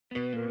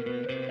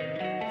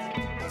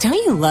Don't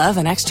you love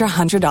an extra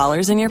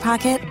 $100 in your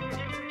pocket?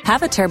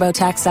 Have a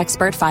TurboTax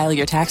expert file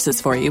your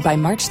taxes for you by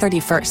March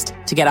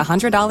 31st to get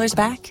 $100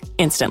 back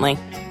instantly.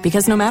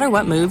 Because no matter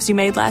what moves you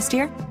made last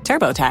year,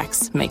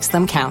 TurboTax makes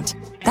them count.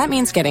 That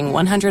means getting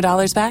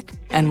 $100 back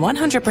and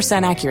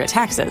 100% accurate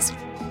taxes,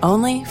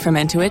 only from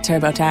Intuit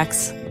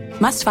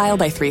TurboTax. Must file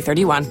by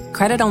 3/31.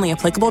 Credit only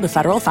applicable to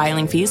federal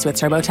filing fees with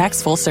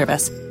TurboTax full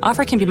service.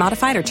 Offer can be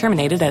modified or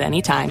terminated at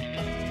any time.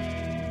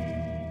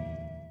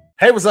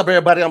 Hey, what's up,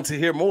 everybody? I'm to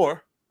hear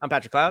more. I'm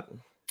Patrick Cloud.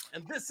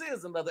 And this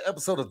is another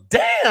episode of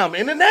Damn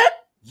Internet,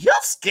 You're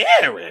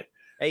Scary.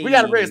 Hey. We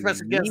got a very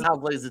special guest,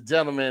 ladies and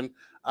gentlemen.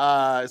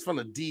 It's from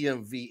the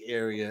DMV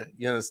area.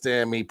 You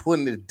understand me?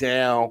 Putting it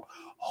down,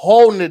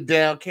 holding it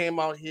down. Came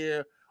out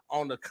here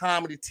on the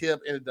comedy tip,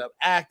 ended up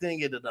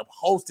acting, ended up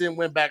hosting,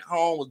 went back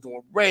home, was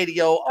doing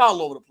radio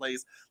all over the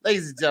place.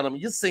 Ladies and gentlemen,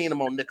 you've seen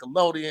them on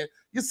Nickelodeon.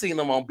 You've seen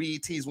them on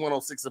BET's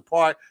 106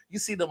 Apart. You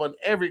see them on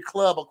every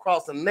club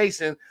across the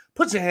nation.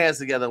 Put your hands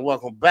together and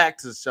welcome back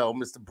to the show,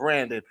 Mr.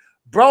 Brandon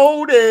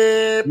Brody.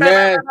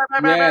 Yes.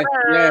 It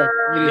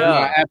is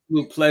my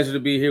absolute pleasure to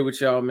be here with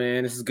y'all,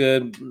 man. This is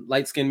good.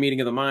 Light skin meeting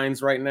of the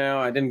minds right now.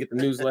 I didn't get the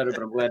newsletter,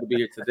 but I'm glad to be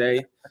here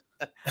today.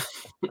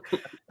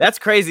 That's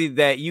crazy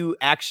that you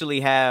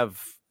actually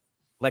have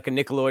like a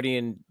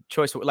Nickelodeon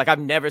choice. Like I've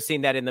never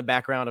seen that in the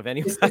background of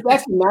anyone. It's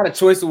actually not a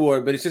choice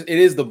award, but it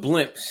is the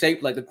blimp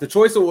shaped like the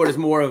choice award is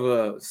more of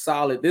a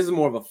solid. This is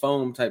more of a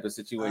foam type of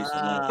situation.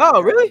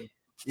 Oh, really?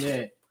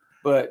 Yeah.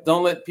 But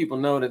don't let people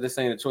know that this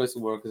ain't a choice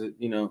award because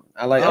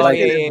I like. I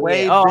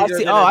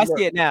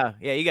see it now.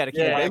 Yeah, you got to.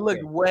 Yeah, it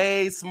looked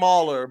way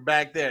smaller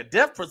back there.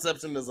 Depth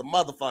perception is a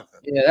motherfucker.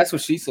 Yeah, that's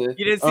what she said.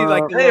 You didn't see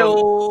like the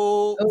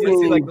little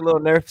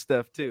Nerf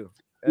stuff too.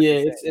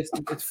 That's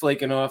it's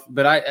flaking off.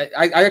 But I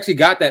actually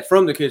got that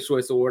from the Kids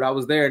Choice Award. I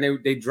was there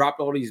and they dropped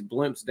all these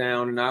blimps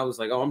down, and I was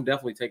like, oh, I'm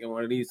definitely taking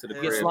one of these to the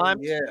crib. Get slime?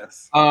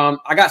 Yes.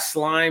 I got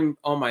slime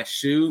on my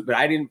shoe, but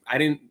I didn't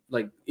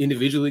like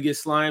individually get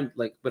slimed,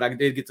 but I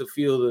did get to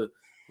feel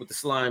what the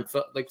slime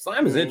felt like.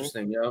 Slime is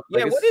interesting, yo.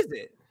 Yeah, what is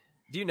it?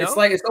 Do you know? It's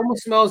like it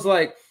almost smells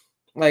like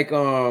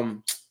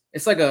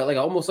it's like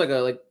almost like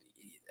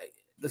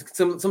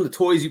some of the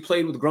toys you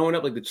played with growing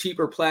up, like the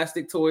cheaper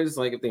plastic toys,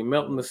 like if they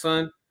melt in the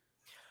sun.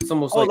 It's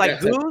almost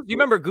like Goose. You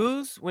remember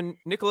Goose when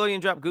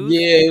Nickelodeon dropped Goose?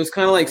 Yeah, it was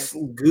kind of like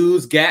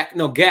Goose. Gak.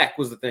 No, Gak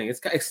was the thing. It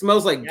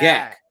smells like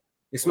Gak.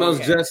 It smells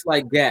just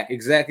like Gak,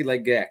 exactly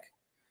like Gak.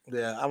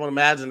 Yeah, I would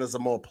imagine it's a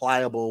more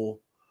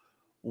pliable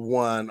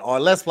one or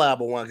less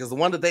pliable one because the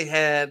one that they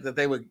had that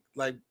they would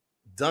like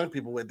dunk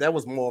people with, that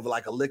was more of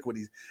like a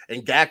liquidy,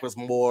 and Gak was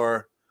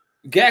more.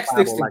 Gak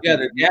sticks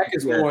together. Gak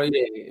is more,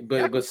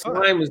 but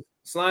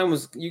slime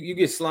was you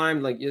get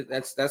slimed like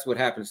that's what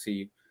happens to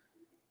you.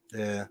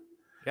 Yeah.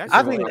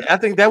 I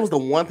think that was the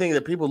one thing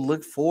that people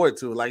looked forward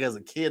to. Like as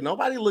a kid,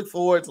 nobody looked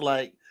forward to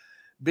like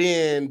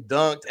being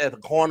dunked at the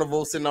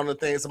carnival, sitting on the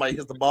thing, somebody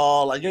hits the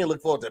ball. Like you didn't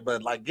look forward to it,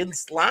 but like getting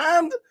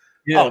slimed.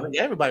 Yeah. Oh,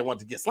 everybody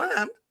wanted to get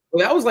slimed.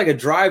 Well, that was like a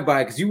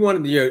drive-by because you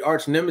wanted your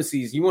arch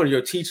nemesis, you wanted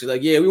your teacher.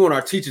 Like, yeah, we want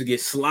our teacher to get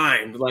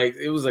slimed. Like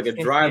it was like a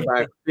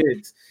drive-by for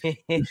kids.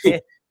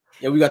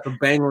 Yeah, we got to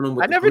bang on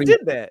them. I never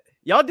did that.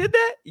 Y'all did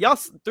that? Y'all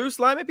threw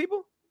slime at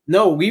people?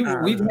 No, we've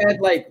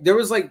had like there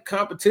was like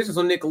competitions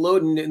on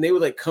Nickelodeon, and they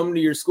would like come to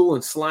your school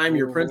and slime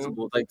your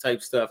principal like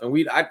type stuff.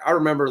 And I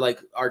remember like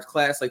our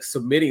class like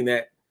submitting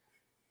that,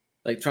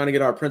 like trying to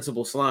get our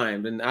principal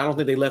slimed. And I don't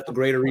think they left the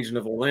greater region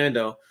of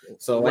Orlando,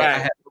 so I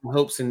had some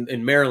hopes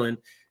in Maryland,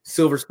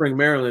 Silver Spring,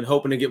 Maryland,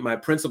 hoping to get my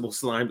principal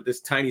slimed at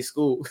this tiny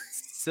school.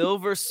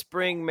 Silver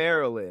Spring,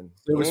 Maryland.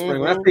 Silver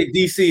Spring. When I say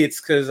DC,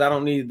 it's because I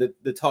don't need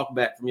the talk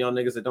back from y'all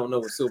niggas that don't know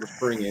what Silver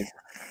Spring is.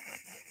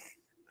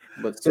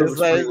 But Silver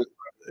Spring.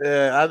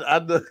 Yeah, I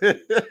do.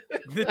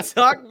 The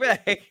talk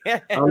back.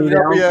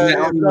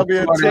 There'll be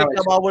a chick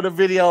come out with a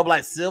video of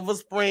like Silver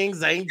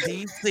Springs ain't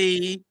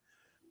DC,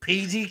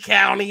 PG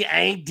County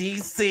ain't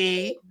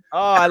DC. Oh,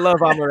 I love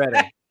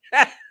Amaretta.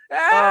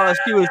 Oh,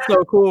 she was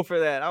so cool for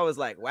that. I was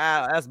like,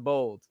 wow, that's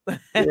bold.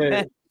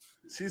 Yeah.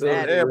 She's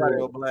everybody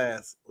go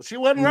blast. She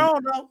wasn't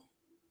wrong though.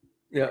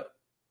 Yeah.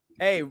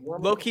 Hey,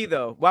 low key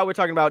though, while we're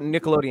talking about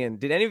Nickelodeon,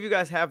 did any of you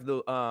guys have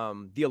the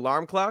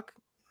alarm clock?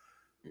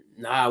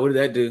 Nah, what did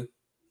that do?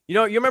 You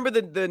know, you remember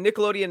the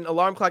Nickelodeon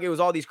alarm clock? It was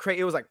all these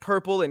it was like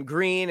purple and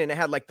green, and it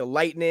had like the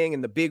lightning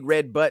and the big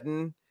red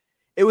button.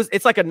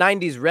 It's like a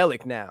 90s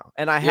relic now.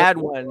 And I had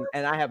one,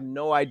 and I have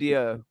no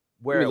idea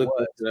where it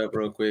was. It up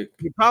real quick.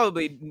 You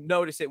probably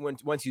notice it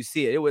once you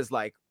see it. It was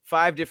like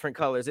 5 different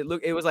colors. It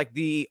was like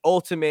the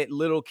ultimate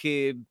little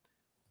kid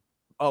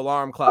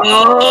alarm clock.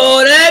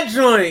 Oh, that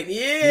joint.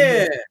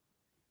 Yeah.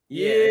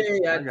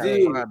 Yeah, I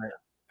did.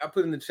 I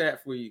put in the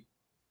chat for you.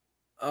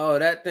 Oh,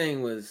 that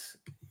thing was.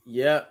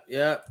 Yep.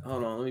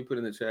 Hold on, let me put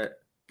in the chat.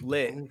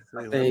 Lit.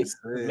 I think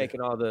making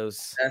all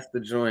those. That's the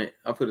joint.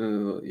 I'll put it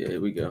in the. Yeah,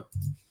 here we go.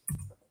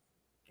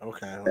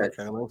 Okay.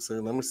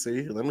 Let me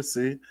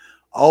see.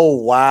 Oh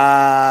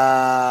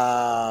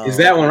wow! Is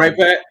that one right,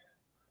 Pat?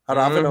 Hold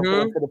on, I'm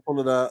gonna pull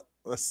it up.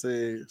 Let's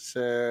see.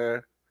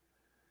 Share.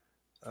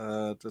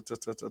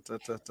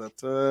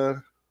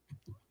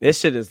 This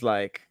shit is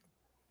like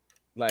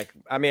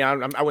I mean,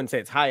 I wouldn't say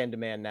it's high in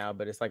demand now,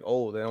 but it's like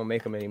old. They don't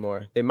make them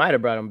anymore. They might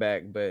have brought them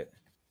back, but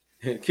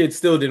kids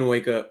still didn't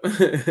wake up. all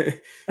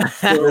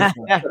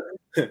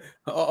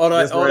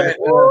that.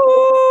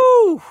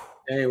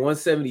 Hey,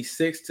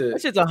 176 to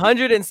that shit's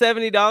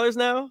 $170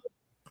 now.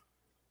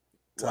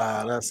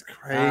 Wow, that's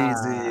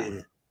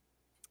crazy.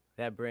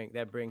 That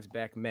brings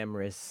back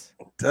memories,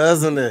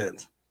 doesn't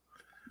it?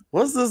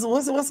 What's this?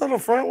 What's on the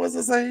front? What's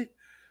it say?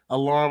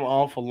 Alarm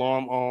off,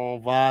 alarm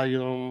on,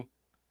 volume.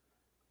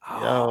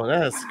 Yo,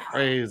 that's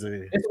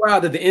crazy. It's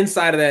wild that the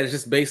inside of that is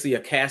just basically a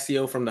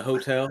Casio from the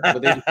hotel,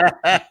 but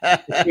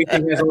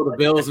everything has all the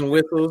bells and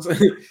whistles.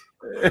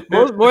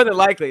 more than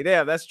likely,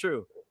 yeah, that's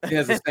true. It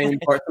has the same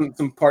part,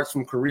 some parts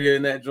from Korea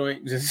in that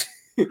joint. Just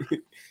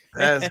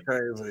that's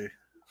crazy.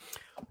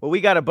 Well,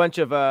 we got a bunch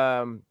of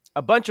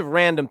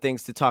random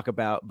things to talk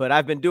about, but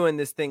I've been doing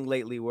this thing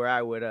lately where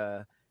I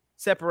would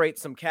separate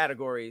some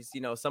categories,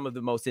 some of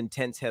the most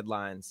intense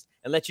headlines,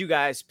 and let you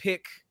guys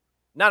pick.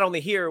 Not only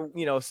hear,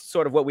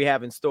 sort of what we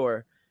have in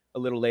store a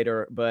little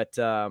later, but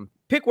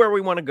pick where we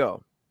want to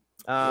go.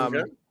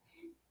 Okay.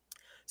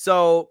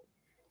 So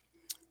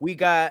we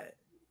got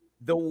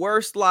the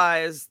worst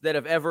lies that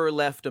have ever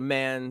left a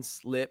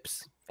man's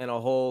lips and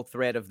a whole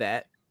thread of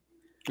that.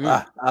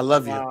 I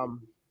love you.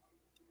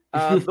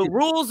 The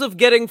rules of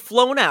getting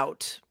flown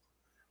out.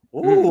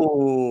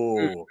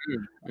 Ooh.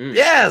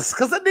 Yes,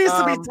 because it needs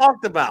to be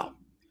talked about.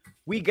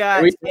 We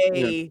got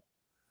a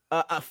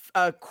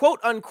quote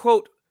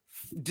unquote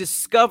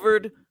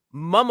discovered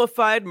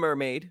mummified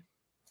mermaid.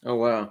 Oh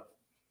wow.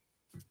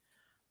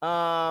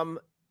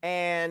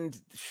 And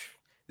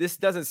this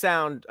doesn't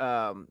sound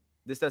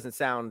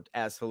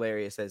as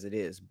hilarious as it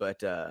is,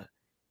 but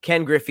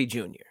Ken Griffey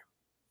Jr.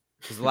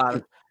 There's a lot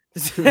of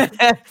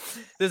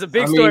there's a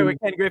big story with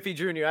Ken Griffey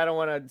Jr. I don't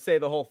want to say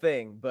the whole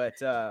thing, but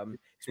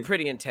it's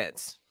pretty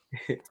intense.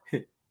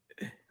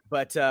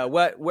 But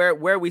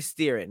where are we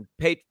steering?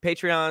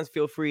 Patreons,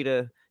 feel free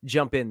to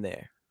jump in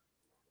there.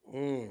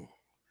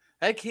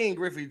 That Ken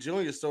Griffey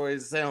Jr. story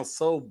sounds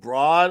so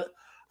broad.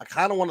 I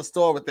kind of want to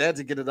start with that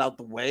to get it out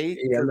the way.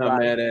 Yeah, I'm not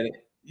mad at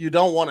it. You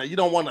don't want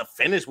to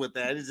finish with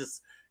that. It's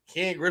just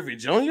Ken Griffey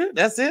Jr.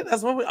 That's it.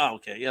 That's what we. Oh,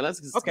 okay, yeah. Let's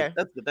get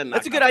that.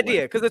 That's a good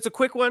idea because it's a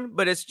quick one,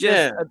 but it's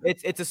just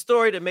it's a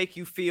story to make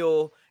you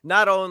feel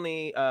not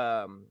only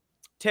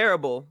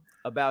terrible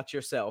about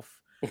yourself,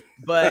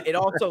 but it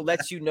also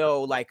lets you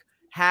know like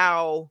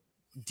how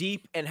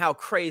deep and how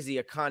crazy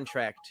a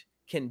contract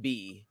can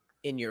be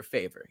in your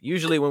favor.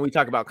 Usually when we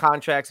talk about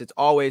contracts, it's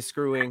always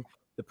screwing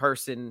the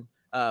person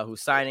who's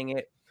signing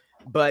it.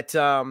 But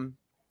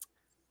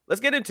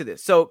let's get into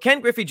this. So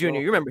Ken Griffey Jr.,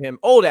 you remember him,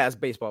 old ass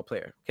baseball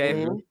player. Okay.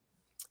 Mm-hmm.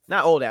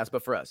 Not old ass,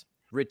 but for us,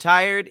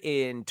 retired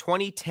in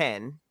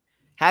 2010,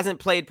 hasn't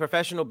played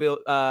professional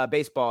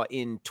baseball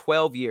in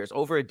 12 years,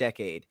 over a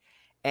decade.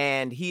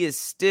 And he is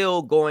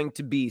still going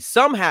to be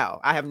somehow,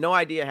 I have no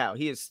idea how,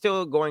 he is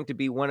still going to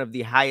be one of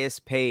the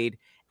highest paid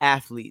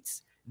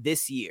athletes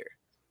this year.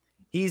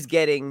 He's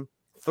getting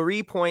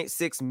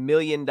 $3.6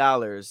 million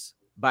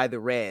by the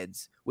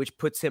Reds, which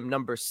puts him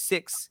number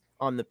 6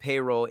 on the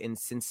payroll in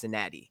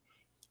Cincinnati,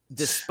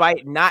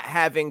 despite not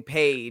having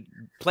played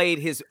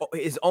his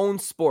own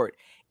sport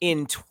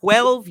in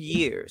 12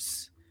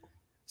 years.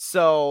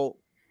 So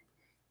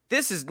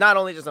this is not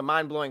only just a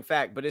mind-blowing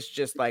fact, but it's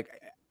just like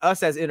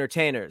us as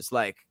entertainers,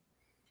 like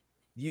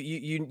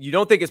you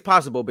don't think it's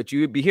possible, but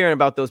you'd be hearing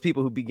about those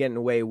people who be getting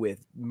away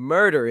with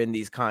murder in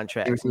these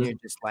contracts. Mm-hmm. And you're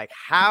just like,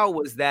 how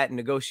was that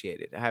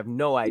negotiated? I have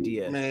no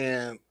idea.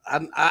 Man,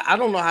 I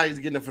don't know how he's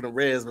getting it from the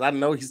Reds, but I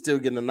know he's still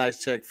getting a nice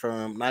check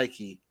from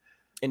Nike.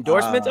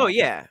 Endorsements? Oh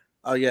yeah.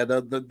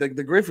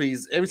 The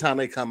Griffeys, every time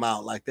they come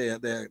out, like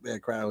they're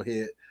crowd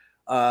hit.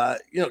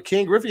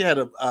 Ken Griffey had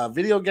a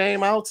video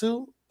game out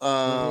too,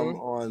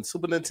 on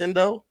Super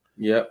Nintendo.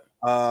 Yep.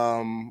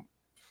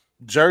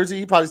 Jersey,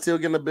 he probably still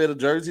getting a bit of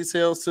jersey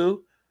sales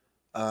too.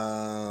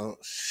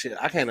 Shit,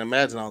 I can't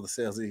imagine all the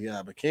sales he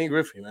got, but Ken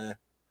Griffey, man.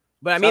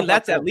 But I mean,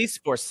 that's at least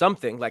for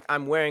something. Like,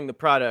 I'm wearing the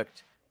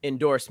product,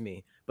 endorse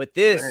me. But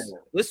this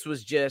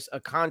was just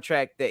a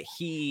contract that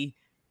he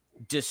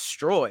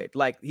destroyed.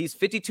 Like, he's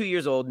 52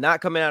 years old,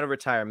 not coming out of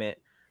retirement,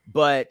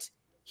 but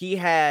he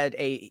had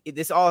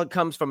this all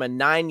comes from a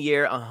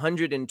 9-year,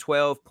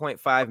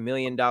 $112.5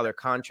 million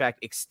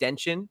contract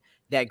extension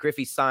that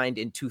Griffey signed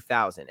in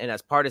 2000. And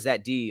as part of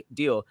that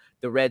deal,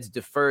 the Reds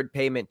deferred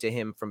payment to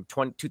him from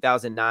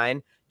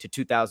 2009 to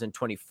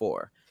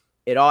 2024.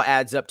 It all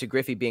adds up to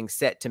Griffey being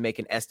set to make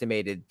an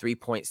estimated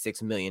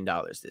 $3.6 million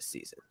this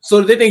season.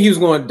 So did they think he was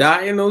going to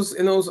die in those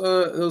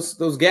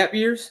gap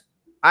years?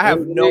 I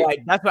have no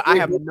idea. That's what I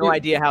have no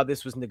idea how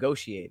this was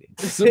negotiated.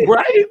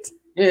 Right?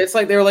 Yeah, it's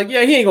like they were like,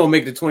 yeah, he ain't gonna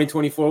make the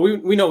 2024.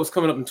 We know what's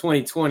coming up in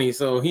 2020,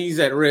 so he's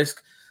at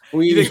risk.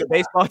 You think the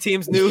baseball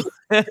teams knew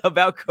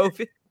about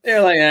COVID?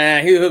 They're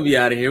like, he'll be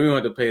out of here. We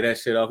want to pay that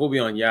shit off. We'll be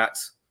on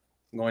yachts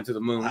going to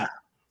the moon. Wow.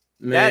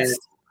 Man.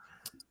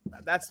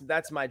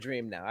 That's my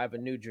dream now. I have a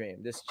new dream.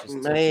 This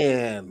just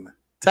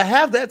to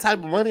have that type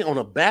of money on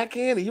the back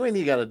end and you ain't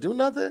even got to do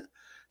nothing.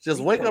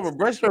 Just wake up and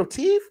brush your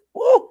teeth.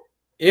 Woo!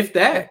 If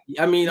that,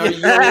 I mean, you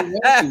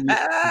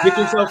get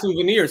yourself some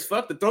veneers.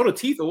 Throw the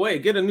teeth away.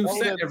 Get a new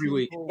set every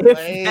week.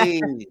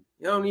 You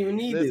don't even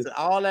need this.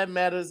 All that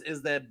matters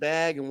is that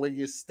bag and where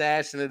you're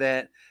stashing it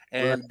at.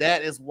 And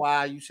that is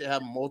why you should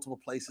have multiple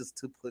places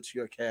to put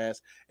your cash.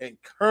 And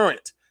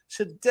Current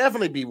should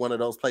definitely be one of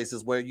those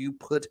places where you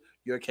put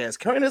your cash.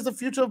 Current is the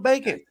future of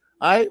banking,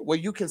 all right? Where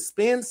you can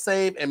spend,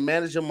 save, and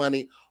manage your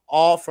money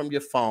all from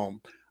your phone.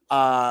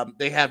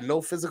 They have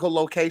no physical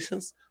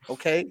locations,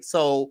 okay?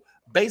 So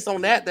based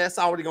on that, that's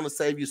already going to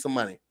save you some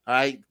money, all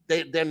right?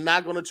 They're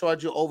not going to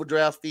charge you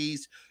overdraft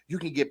fees. You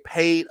can get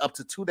paid up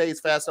to 2 days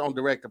faster on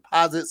direct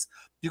deposits.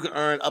 You can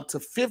earn up to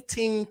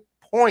 15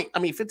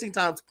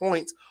 times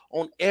points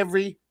on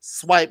every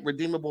swipe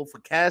redeemable for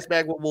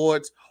cashback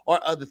rewards or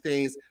other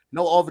things.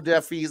 No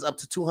overdraft fees up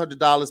to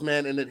 $200,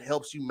 man, and it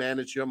helps you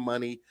manage your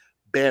money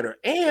better.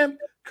 And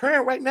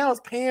Current right now is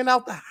paying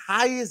out the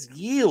highest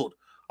yield,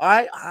 all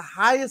right? A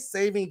highest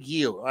saving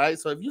yield, all right?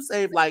 So if you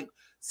save like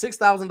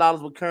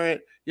 $6,000 with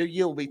Current, your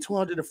yield will be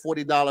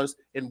 $240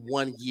 in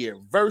 1 year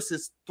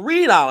versus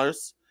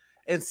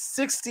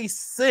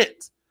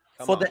 $3.60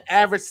 for the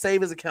average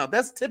savings account.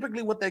 That's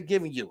typically what they're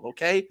giving you,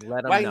 okay?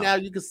 Right now,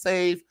 you can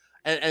save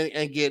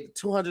and get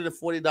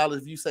 $240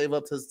 if you save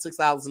up to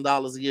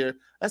 $6,000 a year.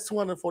 That's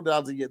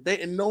 $240 a year.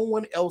 And no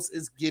one else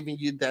is giving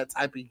you that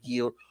type of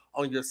yield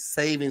on your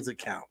savings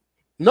account.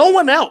 No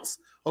one else,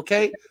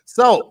 okay?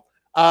 So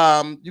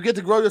you get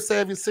to grow your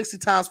savings 60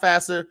 times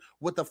faster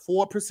with a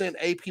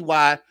 4%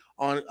 APY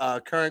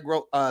on Current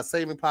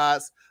saving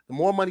pods. The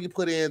more money you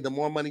put in, the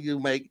more money you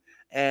make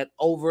at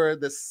over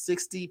the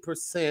 60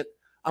 times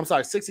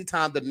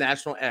the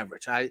national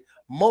average. All right?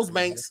 Most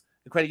banks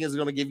and credit unions are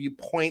going to give you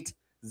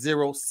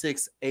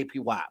 0.06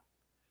 APY,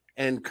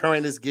 and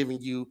Current is giving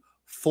you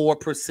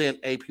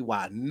 4%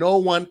 APY. No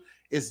one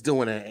is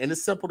doing it, and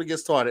it's simple to get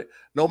started.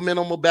 No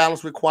minimum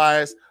balance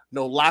requires,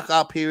 no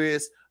lockout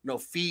periods, no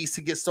fees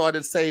to get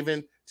started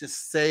saving.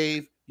 Just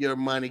save your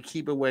money,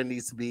 keep it where it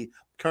needs to be.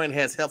 Current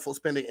has helpful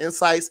spending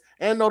insights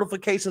and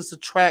notifications to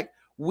track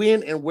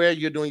when and where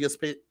you're doing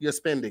your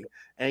spending,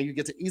 and you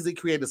get to easily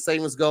create a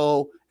savings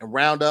goal and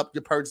round up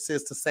your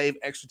purchases to save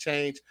extra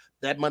change.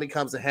 That money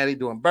comes in handy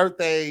during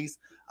birthdays,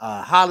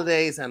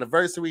 holidays,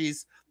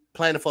 anniversaries,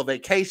 planning for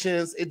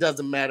vacations. It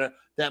doesn't matter.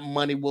 That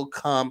money will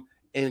come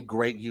in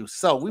great use.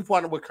 So we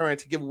partnered with Current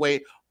to give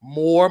away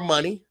more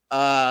money.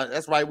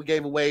 That's right. We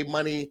gave away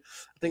money,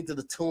 I think, to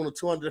the tune of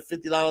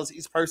 $250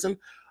 each person.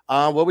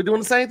 Well, we're doing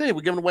the same thing.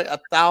 We're giving away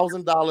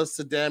 $1,000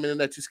 to Damn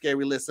Internet You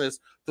Scary listeners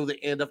through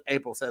the end of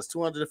April. So that's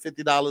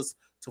 $250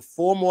 to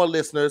 4 more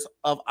listeners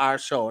of our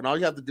show. And all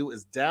you have to do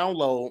is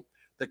download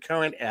the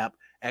Current app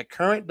at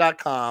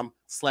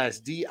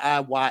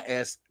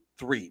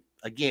current.com/DIYS3.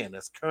 Again,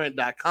 that's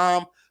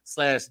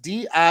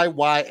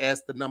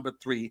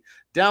current.com/DIYS3.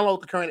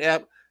 Download the Current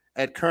app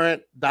at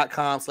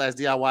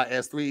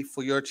current.com/DIYS3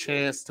 for your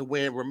chance to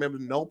win. Remember,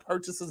 no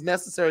purchase is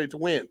necessary to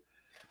win.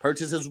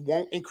 Purchases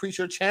won't increase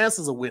your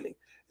chances of winning.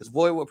 It's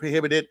void where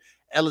prohibited.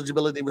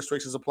 Eligibility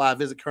restrictions apply.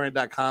 Visit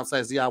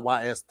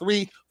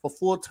current.com/DIYS3 for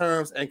full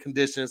terms and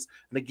conditions.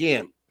 And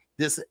again,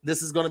 this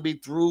is going to be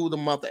through the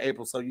month of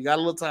April. So you got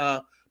a little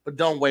time, but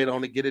don't wait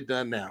on it. Get it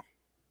done now.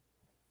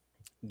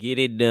 Get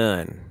it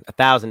done.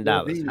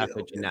 $1,000. How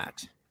could you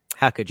not?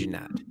 How could you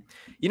not?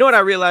 You know what I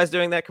realized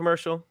during that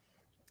commercial?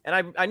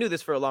 And I knew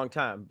this for a long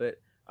time, but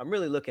I'm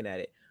really looking at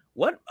it.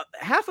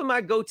 Half of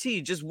my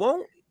goatee just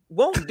won't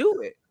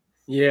do it.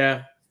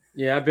 Yeah,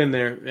 I've been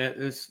there.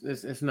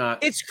 It's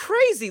not. It's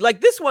crazy.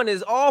 Like this one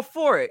is all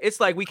for it. It's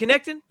like we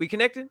connected,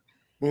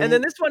 and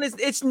then this one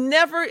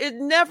it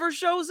never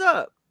shows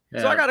up.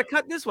 Yeah. So I got to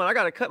cut this one. I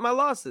got to cut my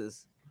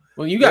losses.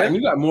 Well, you got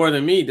more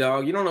than me,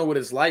 dog. You don't know what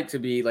it's like to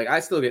be like.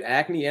 I still get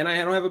acne, and I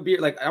don't have a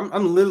beard. Like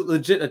I'm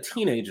legit a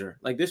teenager.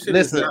 Like this shit.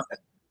 Listen,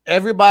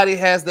 everybody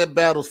has their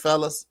battles,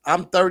 fellas.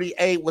 I'm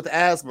 38 with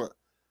asthma.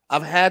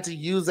 I've had to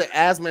use an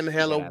asthma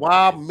inhaler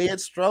while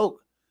mid-stroke.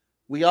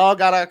 We all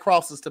got our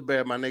crosses to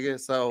bear, my nigga.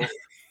 So,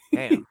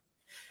 damn.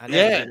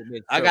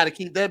 I got to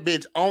keep that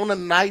bitch on the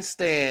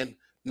nightstand,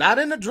 not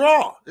in the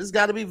drawer. It's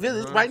got to be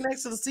right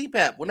next to the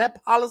CPAP. When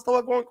that pollen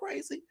started going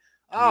crazy,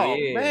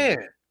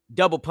 man.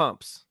 Double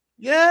pumps.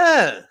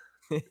 Yeah.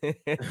 Boom. He's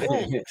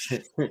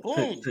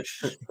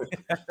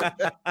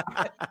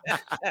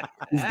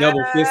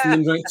double fisting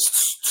and drink.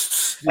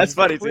 That's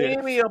funny too.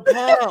 Premium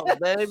pump,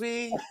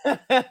 baby. You know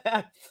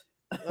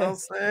what I'm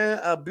saying?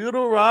 A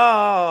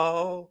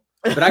Buterol.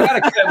 But I gotta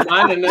cut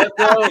mine enough,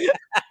 though.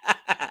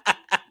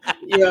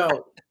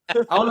 Yo,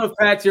 I don't know if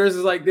Pat yours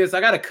is like this.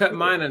 I gotta cut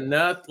mine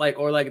enough,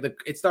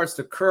 it starts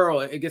to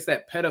curl. It gets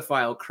that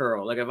pedophile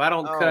curl. Like if I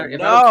don't I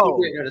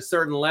don't keep it at a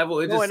certain level,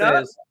 it just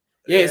says,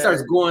 it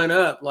starts going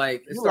up.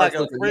 Like you like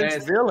a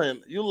French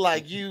villain.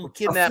 You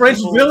kidnap French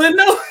villain,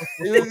 no?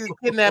 You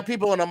kidnap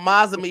people in a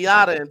Mazda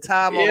Miata in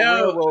time on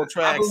railroad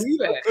tracks. I believe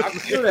that. I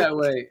feel that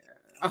way.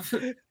 I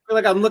feel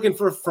like I'm looking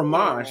for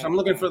fromage. I'm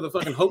looking for the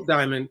fucking Hope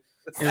Diamond.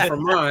 And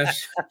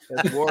fromage.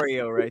 That's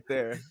Wario right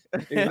there.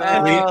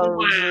 Exactly.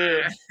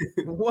 Hey,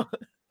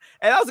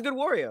 that was a good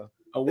Wario.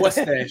 A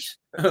mustache.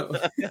 All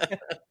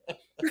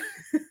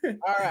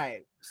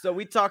right. So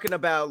we talking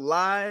about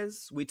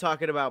lies? We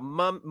talking about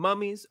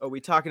mummies? Or we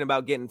talking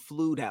about getting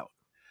flued out?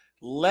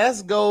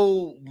 Let's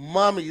go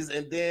mummies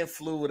and then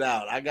fluid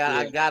out. I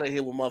gotta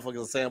hear what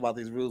motherfuckers are saying about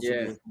these rules for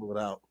getting fluid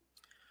out.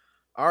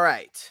 All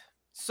right.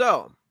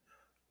 So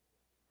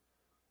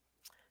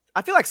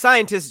I feel like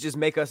scientists just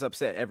make us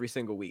upset every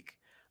single week.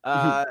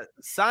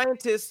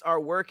 Scientists are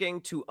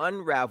working to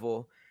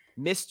unravel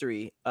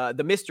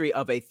the mystery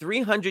of a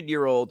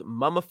 300-year-old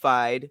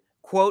mummified,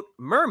 quote,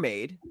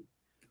 mermaid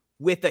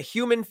with a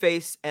human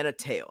face and a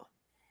tail.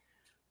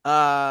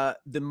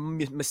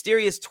 The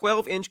mysterious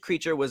 12-inch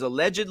creature was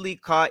allegedly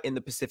caught in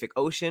the Pacific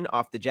Ocean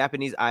off the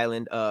Japanese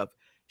island of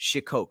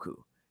Shikoku.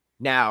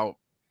 Now,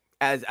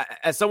 as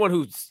someone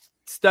who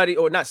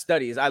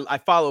I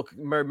follow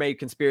mermaid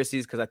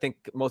conspiracies because I think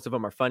most of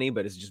them are funny,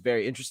 but it's just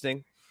very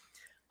interesting.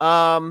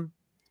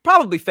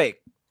 Probably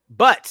fake,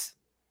 but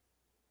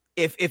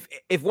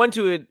if one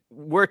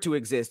were to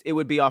exist, it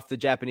would be off the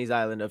Japanese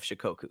island of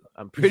Shikoku.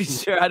 I'm pretty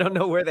sure. I don't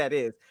know where that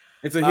is.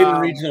 It's a hidden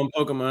region on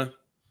Pokemon.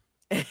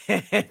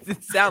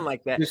 It sound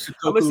like that.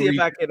 I'm gonna see if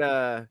I could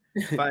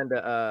find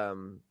a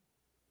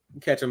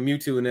catch a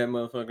Mewtwo in that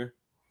motherfucker.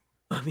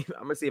 I'm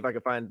gonna see if I can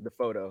find the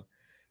photo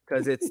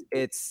because it's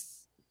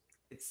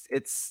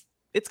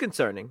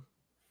concerning.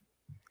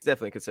 It's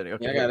definitely concerning.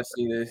 Okay, I gotta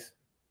see this.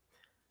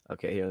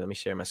 Okay, here, let me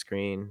share my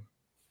screen.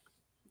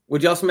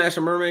 Would y'all smash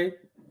a mermaid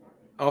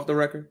off the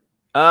record?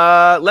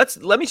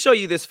 Let me show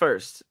you this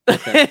first.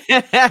 Okay.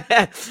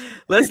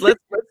 let's see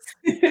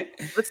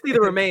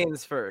the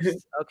remains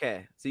first.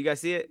 Okay, so you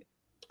guys see it?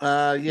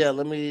 Yeah.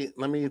 Let me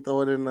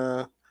throw it in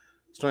the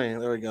stream.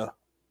 There we go.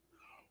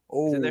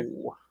 Oh,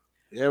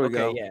 there we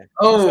go. Yeah.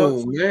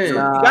 Oh man,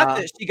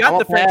 she got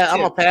the French. I'm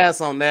gonna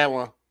pass on that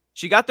one.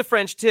 She got the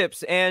French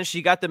tips and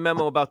she got the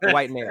memo about the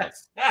white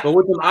nails. But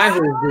what them eye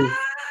holes do?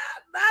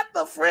 Not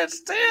the French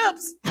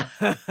tips.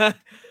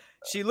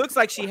 She looks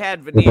like she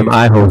had veneers. What them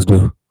eye holes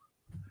do?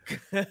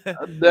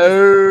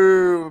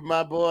 No,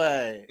 my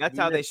boy. That's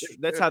how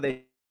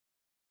they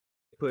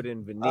put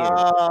in veneers.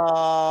 That's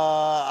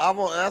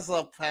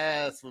a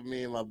pass for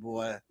me, my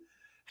boy.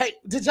 Hey,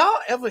 did y'all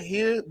ever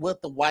hear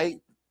what the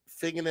white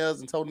fingernails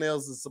and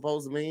toenails is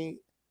supposed to mean?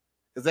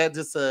 Is that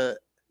just a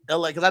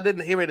LA? Because I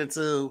didn't hear it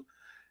until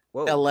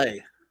LA.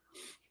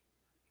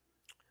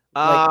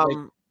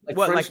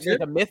 Like there's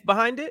a myth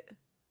behind it?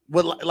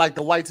 Well, like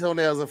the white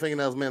toenails and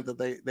fingernails meant that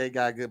they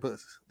got good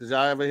pussy. Did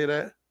y'all ever hear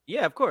that?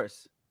 Yeah, of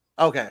course.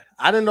 Okay,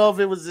 I didn't know if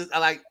it was just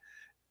I'd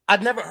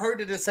never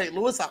heard it in St.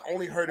 Louis. I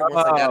only heard it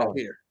once I got up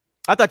here.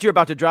 I thought you were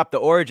about to drop the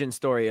origin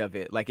story of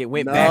it, like it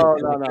went back.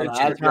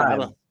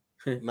 No.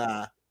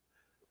 Nah.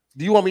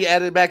 Do you want me to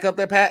add it back up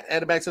there, Pat?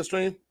 Add it back to the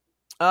stream?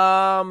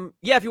 Yeah,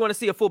 if you want to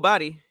see a full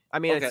body. I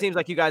mean, It seems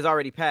like you guys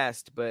already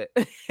passed, but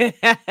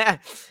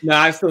no,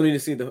 I still need to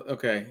see the.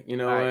 Okay, you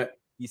know what? Right.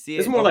 You see,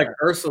 it's more like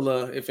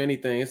Ursula, if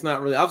anything. It's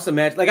not really. I just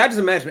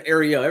imagine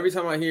Ariel. Every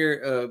time I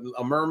hear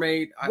a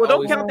mermaid,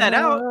 don't count that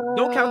out.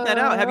 Don't count that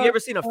out. Have you ever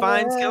seen a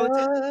fine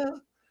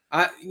skeleton?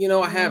 I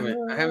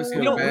haven't. I haven't seen.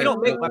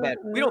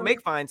 We don't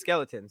make fine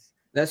skeletons.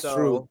 That's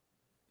true.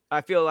 I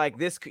feel like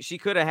she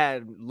could have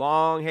had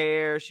long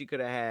hair. She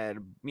could have had,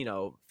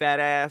 fat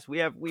ass. We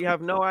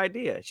have no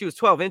idea. She was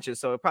 12 inches,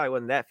 so it probably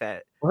wasn't that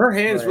fat. Well, her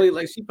hands really,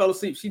 like, she fell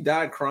asleep. She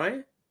died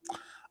crying.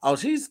 Oh,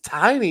 she's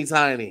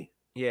tiny.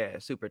 Yeah,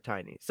 super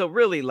tiny. So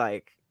really,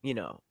 like,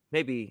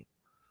 maybe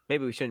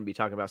we shouldn't be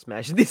talking about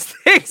smashing these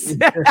things.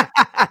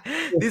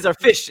 These are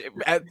fish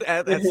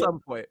at some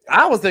point.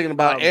 I was thinking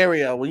about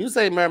Ariel. When you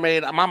say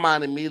mermaid, my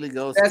mind immediately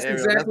goes to Ariel.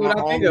 Exactly what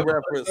I think of.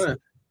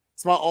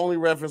 It's my only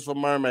reference for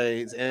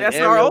mermaids. And that's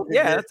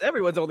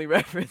everyone's only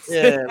reference.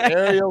 Yeah,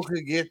 Ariel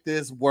could get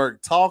this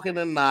work. Talking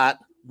or not,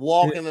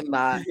 walking or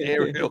not,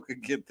 Ariel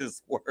could get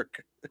this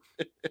work.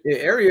 Yeah,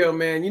 Ariel,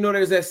 man.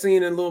 There's that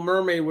scene in Little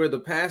Mermaid where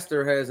the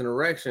pastor has an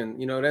erection.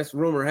 That's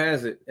rumor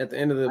has it at the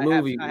end of the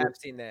movie. I have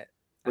seen that.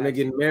 When they're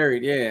getting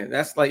married, yeah.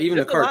 That's like even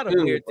There's the cartoon. A lot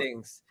of weird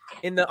things.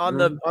 On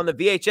the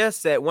VHS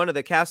set, one of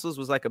the castles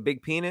was like a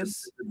big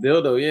penis.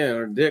 Dildo, yeah,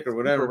 or dick or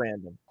whatever. Super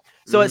random.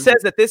 So it says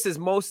that this is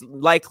most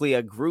likely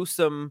a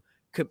gruesome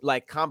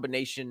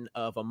combination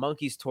of a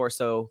monkey's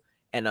torso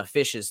and a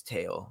fish's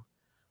tail.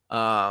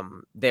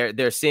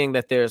 They're seeing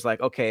that there's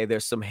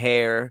there's some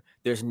hair,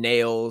 there's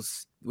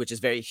nails, which is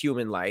very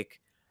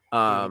human-like.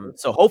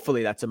 So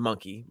hopefully that's a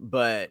monkey,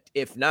 but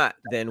if not,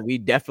 then we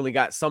definitely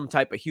got some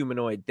type of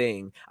humanoid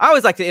thing. I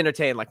always like to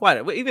entertain,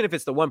 even if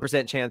it's the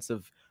 1% chance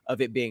of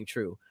it being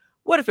true.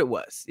 What if it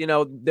was?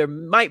 There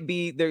might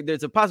be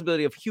there's a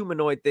possibility of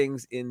humanoid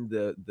things in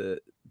the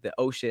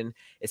ocean.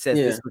 It says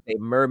this was a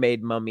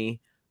mermaid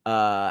mummy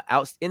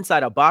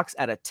inside a box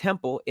at a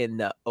temple in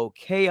the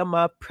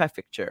Okayama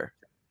Prefecture.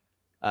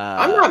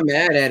 I'm not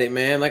mad at it,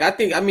 man. We're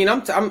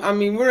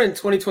in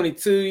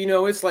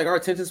 2022. It's like our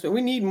attention span.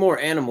 We need more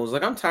animals.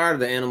 I'm tired of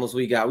the animals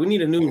we got. We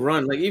need a new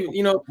run.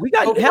 We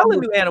got hella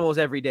new animals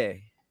every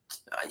day.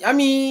 I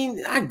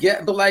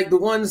get, but the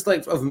ones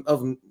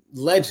of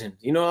legend.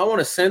 I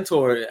want a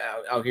centaur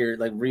out here,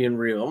 being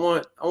real. I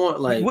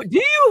want What do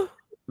you?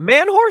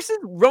 Man horses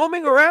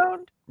roaming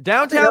around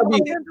downtown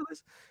Los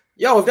Angeles.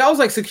 Yo, if that was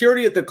like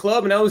security at the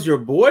club and that was your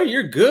boy,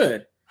 you're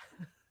good.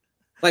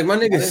 Like my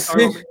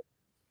nigga,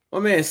 my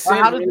man.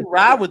 How does he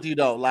ride with you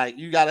though? Like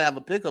you got to have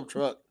a pickup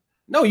truck.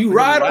 No, you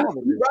ride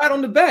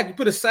on the back. You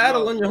put a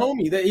saddle on your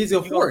homie. That he's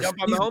a horse.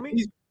 Jump on the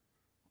homie.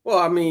 Well,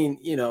 I mean,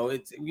 you know,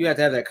 you have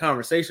to have that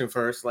conversation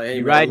first. Like, hey,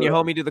 you riding your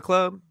homie to the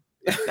club?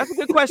 That's a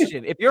good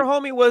question. If your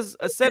homie was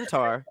a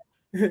centaur,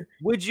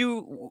 would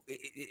you?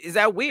 Is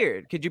that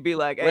weird? Could you be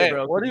like, hey,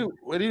 bro? Where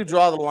do you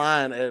draw the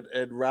line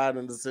at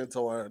riding the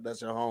centaur?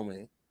 That's your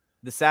homie.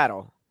 The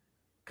saddle,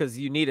 because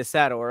you need a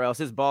saddle, or else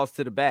his balls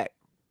to the back.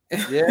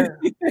 Yeah,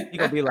 you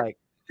gonna be like,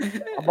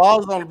 my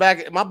balls on the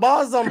back. My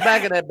balls on the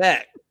back of that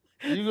back.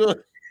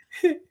 It's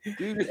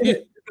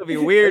gonna be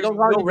weird. No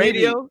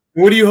radio.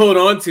 What do you hold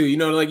on to? You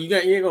know, like you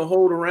ain't gonna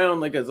hold around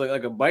like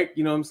a bike.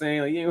 You know what I'm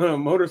saying? Like you ain't gonna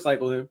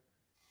motorcycle him.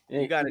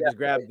 You gotta just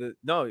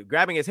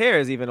grabbing his hair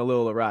is even a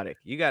little erotic.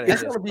 You gotta.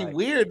 It's gonna be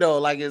weird though.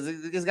 Like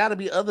it's got to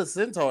be other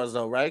centaurs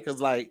though, right?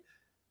 Because like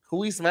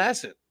who he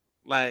smashing?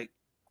 Like,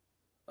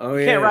 oh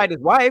yeah, can't ride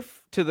his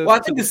wife to the. Well, I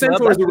think the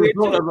centaur is the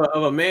result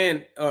of a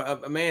man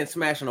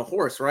smashing a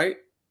horse, right?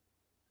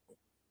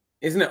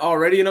 Isn't it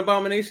already an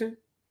abomination?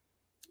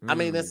 I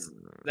mean, that's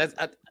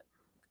I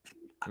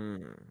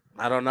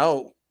don't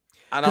know.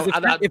 I know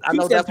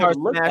that's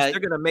what they're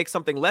gonna make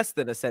something less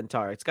than a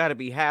centaur. It's got to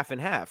be half and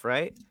half,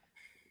 right?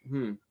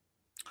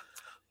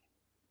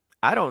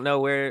 I don't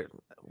know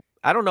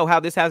how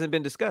this hasn't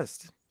been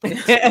discussed.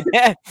 This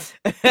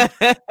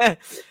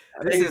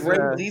is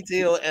great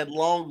detail and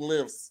long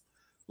lifts.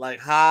 Like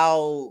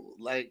how,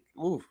 like,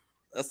 ooh,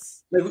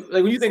 that's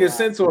like when you think of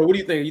centaur, what do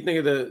you think? You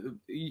think of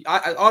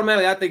I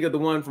automatically think of the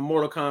one from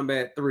Mortal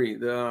Kombat 3,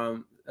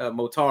 the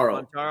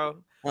Motaro.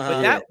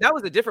 But that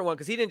was a different one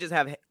because he didn't just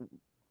have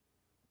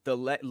the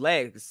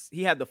legs;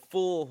 he had the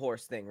full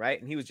horse thing, right?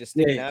 And he was just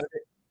sticking out of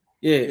it.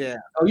 Yeah.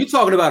 Oh, you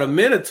talking about a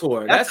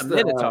minotaur? That's a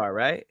minotaur,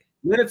 right?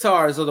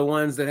 Minotaurs are the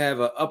ones that have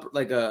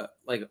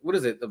what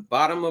is it? The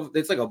bottom of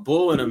it's like a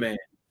bull and a man.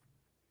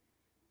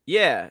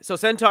 Yeah. So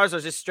centaurs are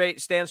just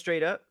stand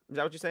straight up. Is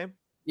that what you're saying?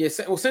 Yeah.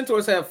 Well,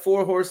 centaurs have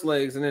 4 horse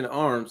legs and then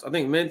arms. I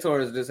think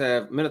minotaurs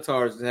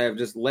have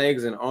just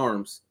legs and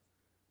arms.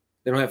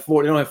 They don't have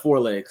 4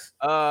 legs.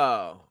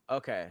 Oh,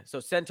 okay. So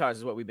centaurs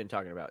is what we've been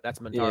talking about. That's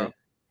Minotaur. Yeah.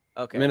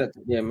 Okay. What does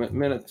a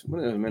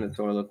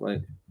minotaur look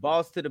like?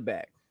 Balls to the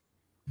back.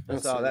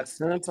 That's all. That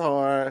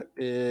centaur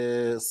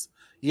is.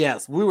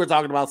 Yes, we were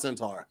talking about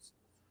centaurs.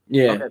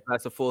 Yeah, okay,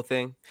 that's a full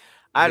thing.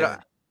 I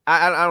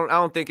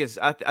don't think it's.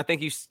 I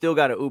think you still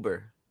got an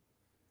Uber.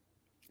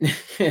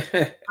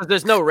 Because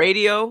there's no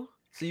radio,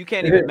 so you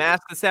can't even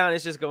mask the sound.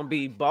 It's just gonna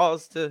be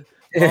balls to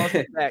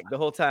back the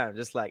whole time.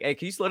 Just like, hey,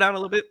 can you slow down a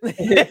little bit?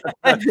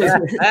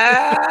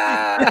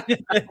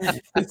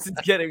 This is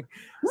getting.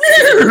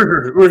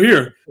 We're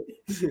here.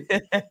 This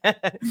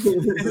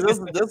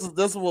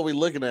is what we're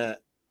looking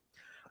at.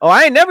 Oh,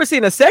 I ain't never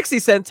seen a sexy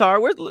centaur.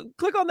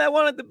 Click on that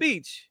one at the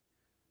beach.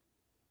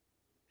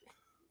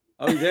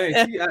 Oh,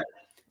 dang.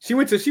 She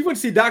went to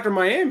see Dr.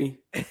 Miami.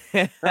 She's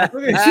in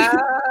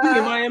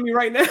Miami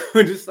right now.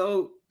 Just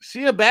so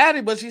she a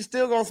baddie, but she's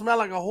still gonna smell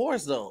like a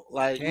horse though.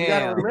 Like you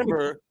gotta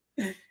remember,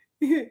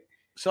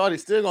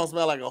 Shorty's still gonna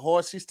smell like a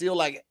horse. She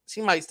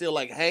might still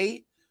like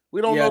hay.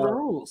 We don't know the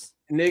rules.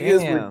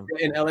 Niggas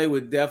in LA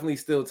would definitely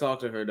still talk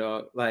to her,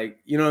 dog. Like,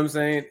 you know what I'm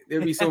saying?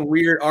 There'd be some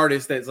weird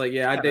artist that's like,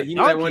 yeah, I did. You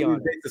know that one who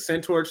dates the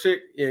centaur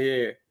chick?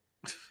 Yeah.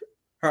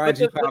 Her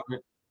IG popping.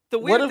 The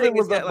weird thing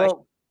is that, like,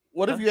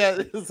 what if you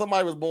had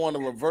somebody was born a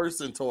reverse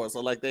centaur? So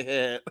like they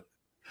had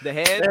the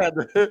head,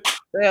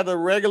 they had the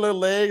regular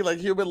leg, like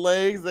human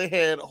legs. They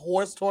had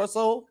horse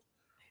torso,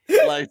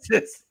 like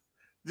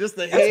just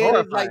the head.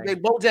 Horrifying. Like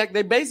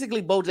they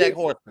basically BoJack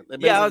Horseman.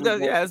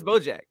 It's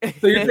BoJack.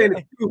 So you're saying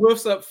the 2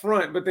 hoofs up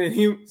front, but then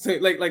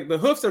like the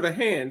hoofs are the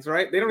hands,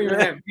 right? They don't even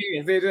have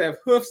hands; they just have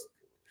hoofs,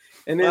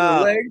 and then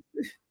the legs.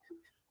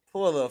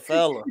 Poor the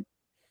fella.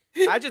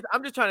 I'm just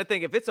trying to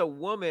think if it's a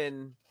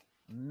woman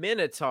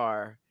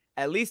minotaur.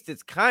 At least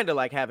it's kind of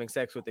like having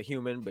sex with a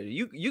human, but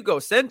you go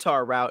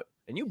centaur route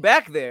and you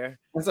back there.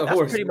 That's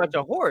horse. Pretty much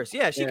a horse.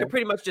 Yeah, she could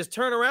pretty much just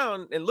turn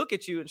around and look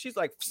at you, and she's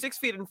like 6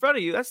 feet in front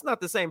of you. That's not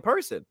the same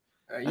person.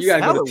 You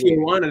gotta go to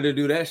Tijuana to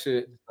do that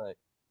shit. Like,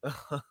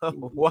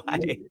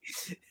 why?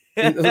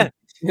 That's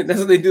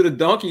what they do the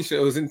donkey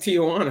shows in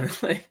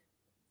Tijuana. Like,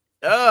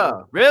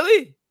 oh,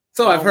 really?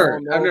 So I've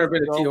heard. I've never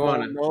been to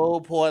Tijuana. No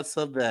parts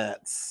of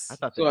that. I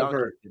thought the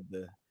donkey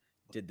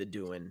did the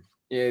doing.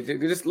 Yeah,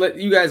 just let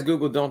you guys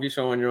Google donkey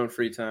show on your own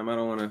free time. I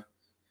don't want to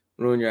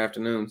ruin your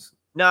afternoons.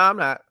 No, I'm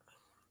not.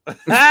 It's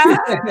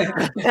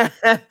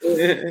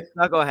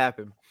not gonna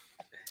happen.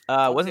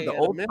 Wasn't the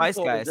Old Spice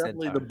guy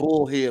definitely the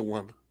bullhead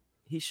one?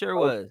 He sure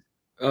was.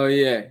 Oh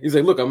yeah, he's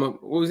like, look,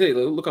 what was he?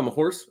 Look, I'm a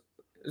horse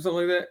or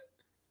something like that.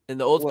 In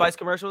the Old Spice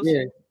commercials?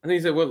 Yeah, I think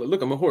he said, well,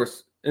 look, I'm a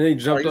horse, and then he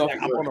jumped off.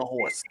 Like, I'm on a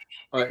horse.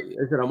 I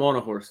said, I'm on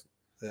a horse.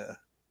 Yeah,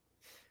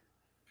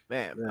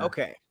 man. Yeah.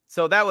 Okay.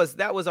 So that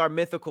was our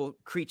mythical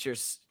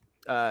creatures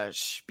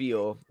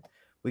spiel.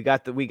 We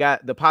got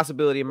the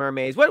possibility of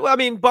mermaids. What I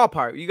mean,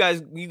 ballpark.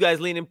 You guys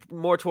leaning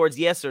more towards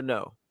yes or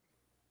no?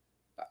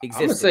 I'm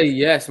gonna say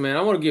yes, man.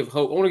 I want to give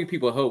hope. I want to give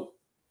people hope.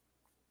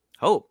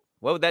 Hope.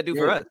 What would that do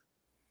for us?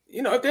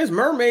 You know, if there's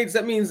mermaids,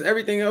 that means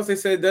everything else they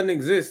said doesn't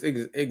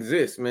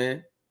exist,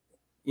 man.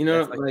 You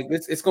know, like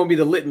it's gonna be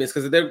the litmus,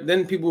 because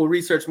then people will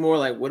research more.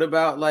 Like, what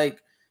about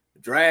like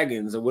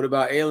dragons, or what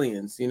about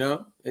aliens? You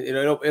know, it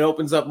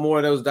opens up more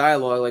of those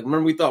dialogue. Like,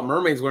 remember we thought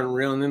mermaids weren't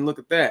real, and then look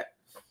at that.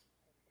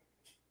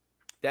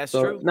 That's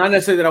true. Not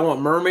necessarily that I want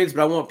mermaids,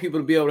 but I want people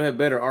to be able to have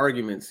better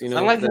arguments. You know,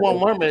 I like you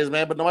want mermaids,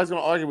 man, but nobody's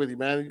gonna argue with you,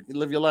 man. You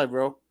live your life,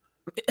 bro.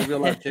 Live your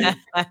life, King.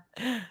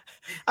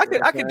 I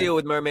could deal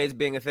with mermaids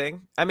being a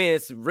thing. I mean,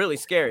 it's really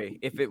scary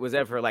if it was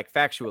ever like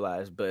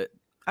factualized, but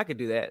I could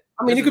do that.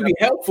 I mean, it could be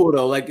helpful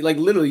though. Like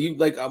literally, you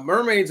like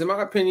mermaids. In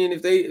my opinion,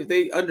 if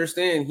they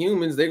understand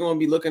humans, they're gonna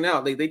be looking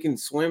out. They can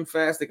swim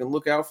fast. They can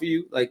look out for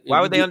you. Like,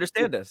 why would they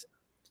understand us?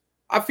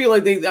 I feel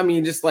like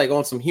just like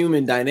on some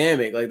human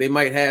dynamic, like they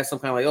might have some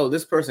kind of like, oh,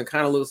 this person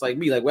kind of looks like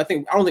me. Like, I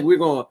don't think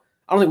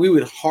we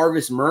would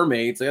harvest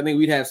mermaids. Like, I think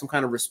we'd have some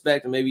kind of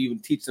respect and maybe even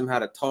teach them how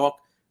to talk,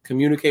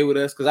 communicate with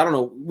us. Because I don't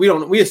know,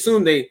 we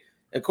assume they,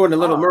 according to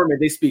Little Mermaid,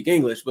 they speak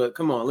English. But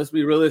come on, let's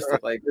be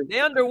realistic. Like, they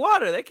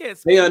underwater, they can't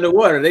speak. They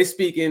underwater, they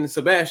speak in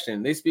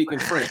Sebastian. They speak in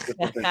French.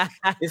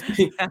 they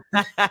speak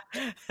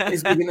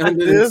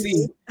under the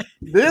sea.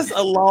 This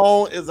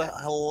alone is a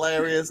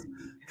hilarious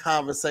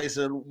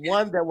conversation,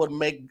 one that would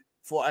make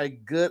for a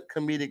good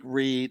comedic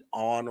read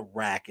on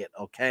Racket.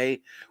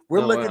 Okay,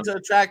 we're looking to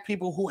attract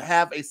people who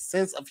have a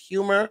sense of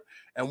humor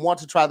and want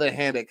to try their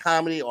hand at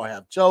comedy or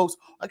have jokes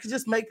or can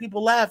just make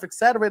people laugh,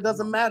 etc. It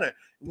doesn't matter.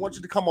 We want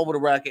you to come over to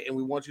Racket and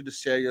we want you to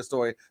share your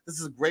story. This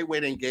is a great way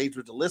to engage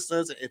with the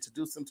listeners and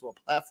introduce them to a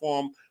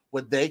platform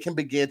where they can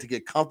begin to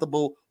get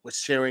comfortable with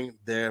sharing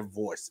their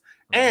voice.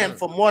 And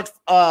for more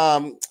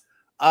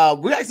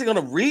we're actually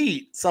going to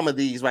read some of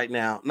these right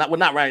now. Not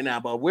right now,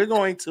 but we're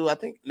going to, I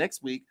think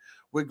next week,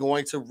 we're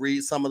going to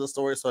read some of the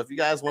stories. So if you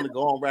guys want to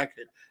go on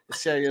Racket and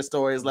share your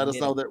stories, let us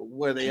know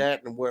where they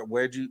at and where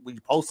we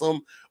post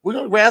them. We're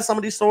going to grab some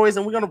of these stories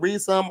and we're going to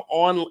read some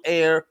on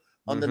air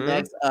on the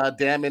next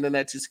Damn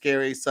Internet You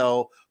Scary.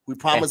 So we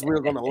promise we're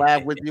going to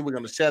laugh with you. We're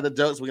going to share the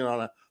jokes. We're going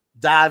to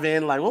dive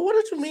in like, well, what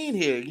did you mean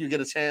here? You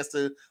get a chance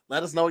to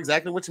let us know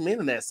exactly what you mean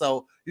in that.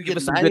 So you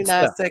get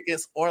 99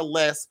 seconds or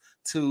less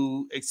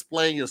to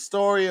explain your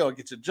story or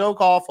get your joke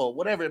off or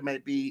whatever it may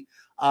be.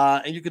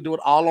 And you can do it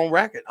all on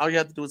Racket. All you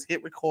have to do is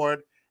hit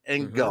record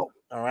and go.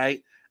 All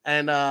right.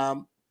 And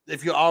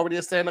if you're already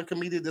a stand-up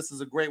comedian, this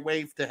is a great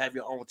way to have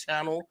your own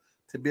channel,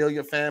 to build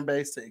your fan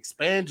base, to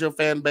expand your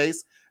fan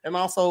base, and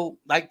also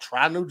like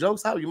try new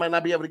jokes out. You might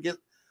not be able to get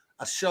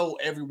a show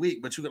every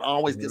week, but you can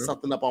always get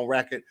something up on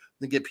Racket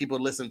and get people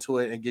to listen to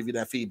it and give you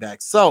that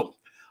feedback. So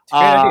you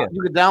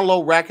can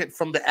download Racket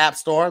from the App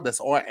Store. That's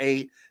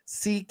RACKET,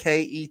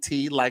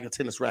 like a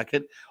tennis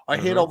racket, or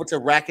head over to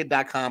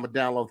racket.com and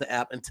download the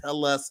app and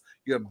tell us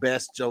your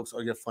best jokes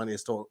or your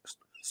funniest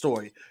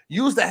story.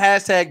 Use the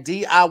hashtag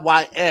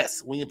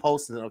DIYS when you're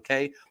posting it,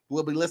 okay?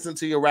 We'll be listening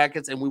to your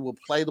rackets and we will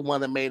play the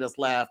one that made us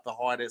laugh the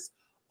hardest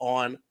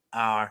on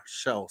our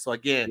show. So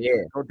again,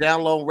 go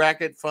download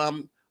Racket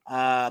from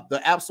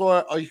the App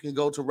Store, or you can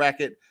go to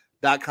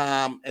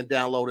racket.com and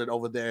download it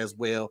over there as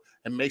well.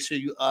 And make sure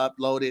you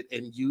upload it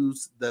and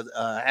use the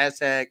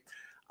hashtag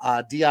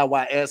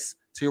DIYS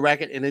to your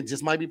Racket, and it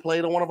just might be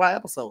played on one of our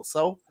episodes.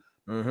 So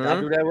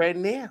I'll do that right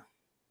now.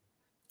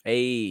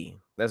 Hey,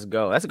 let's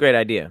go. That's a great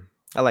idea.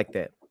 I like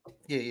that.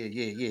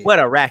 Yeah. What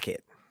a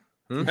racket.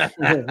 No?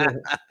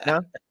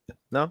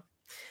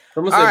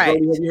 Someone said, right.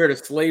 Have you heard of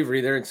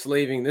slavery? They're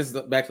enslaving. This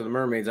is back to the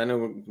mermaids. I know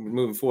we're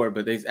moving forward,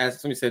 but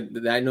somebody said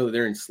that I know that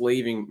they're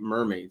enslaving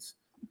mermaids.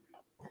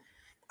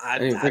 I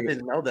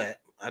didn't know that.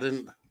 I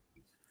didn't.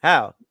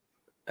 How?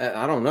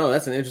 I don't know.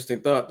 That's an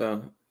interesting thought,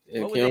 though.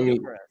 Kaomi,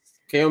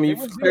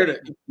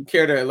 you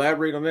care to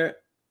elaborate on that?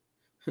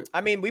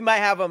 I mean, we might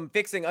have them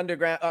fixing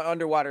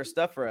underwater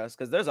stuff for us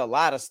because there's a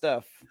lot of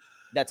stuff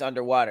that's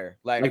underwater,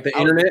 like the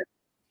internet.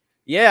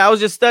 Yeah, I was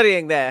just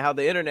studying that, how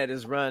the internet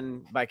is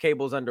run by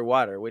cables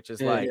underwater, which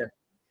is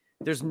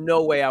there's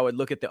no way I would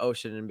look at the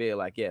ocean and be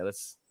like,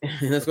 let's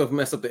go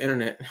mess up the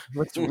internet.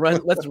 Let's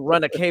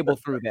run a cable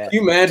through that.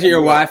 Can you imagine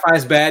your Wi-Fi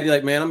is bad? You're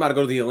like, man, I'm about to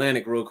go to the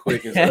Atlantic real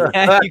quick. And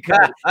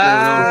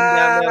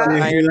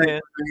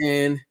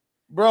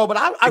bro, but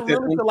I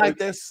really feel like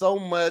there's so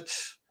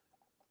much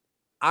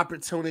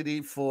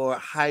opportunity for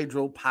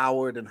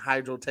hydro-powered and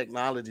hydro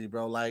technology,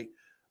 bro. Like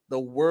the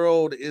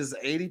world is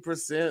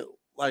 80%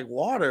 like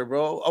water,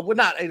 bro. We're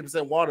not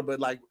 80% water, but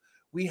like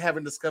we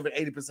haven't discovered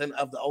 80%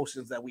 of the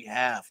oceans that we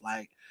have.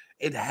 Like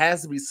it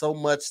has to be so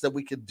much that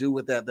we could do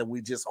with that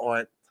we just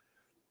aren't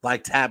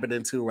like tapping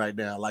into right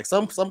now. Like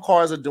some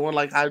cars are doing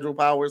like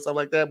hydropower and stuff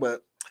like that,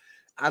 but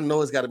I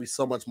know it's got to be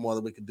so much more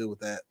that we could do with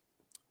that.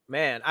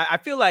 Man, I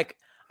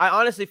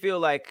honestly feel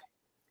like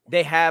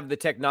they have the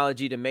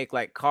technology to make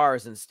like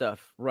cars and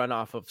stuff run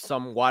off of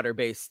some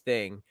water-based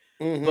thing,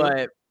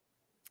 but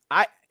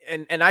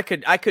and I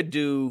could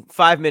do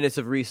 5 minutes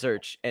of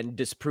research and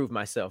disprove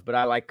myself, but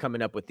I like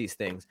coming up with these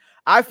things.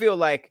 I feel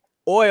like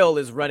oil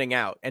is running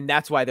out, and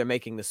that's why they're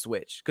making the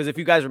switch. Because if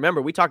you guys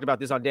remember, we talked about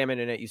this on Damn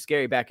Internet You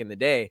Scary back in the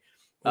day.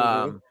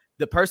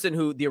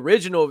 The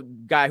original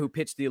guy who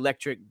pitched the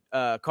electric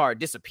car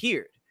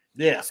disappeared.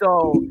 Yeah.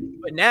 So,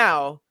 but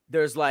now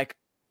there's like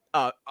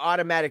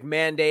automatic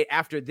mandate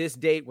after this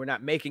date. We're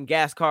not making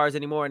gas cars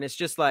anymore, and it's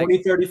just like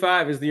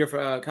 2035 is the year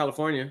for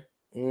California.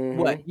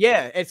 What?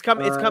 Yeah, it's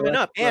coming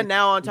up. And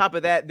now on top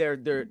of that,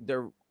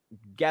 their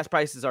gas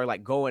prices are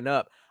like going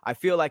up. I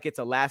feel like it's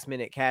a last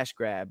minute cash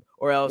grab,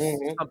 or else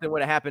something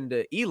would have happened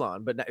to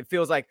Elon. But it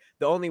feels like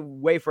the only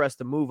way for us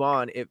to move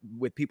on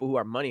with people who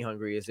are money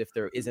hungry is if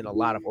there isn't a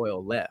lot of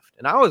oil left.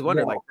 And I always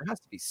wondered, like, there has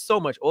to be so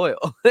much oil.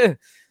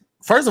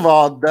 First of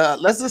all,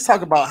 let's just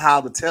talk about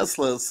how the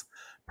Tesla's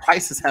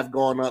prices have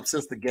gone up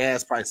since the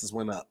gas prices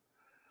went up.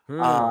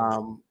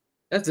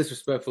 That's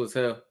disrespectful as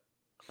hell.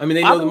 I mean,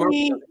 they know the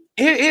market.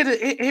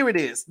 Here it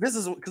is. This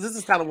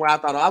is kind of where I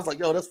thought I was like,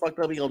 yo, that's fucked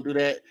up. He gonna do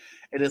that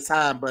at this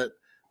time, but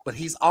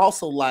he's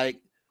also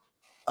like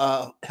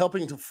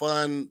helping to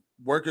fund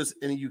workers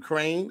in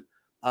Ukraine.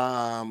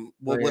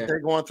 What they're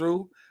going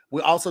through.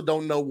 We also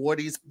don't know where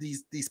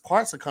these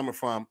parts are coming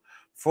from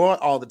for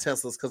all the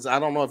Teslas, because I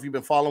don't know if you've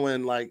been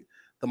following like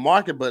the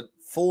market, but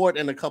Ford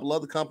and a couple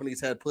other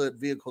companies had put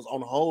vehicles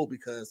on hold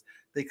because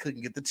they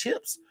couldn't get the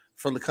chips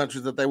from the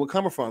countries that they were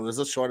coming from. There's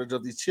a shortage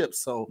of these chips.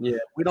 So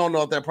we don't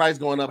know if that price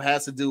going up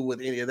has to do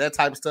with any of that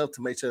type of stuff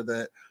to make sure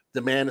that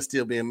demand is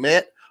still being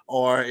met,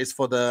 or it's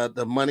for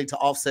the money to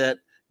offset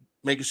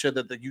making sure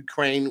that the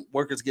Ukraine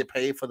workers get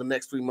paid for the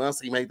next 3 months.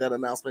 He made that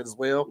announcement as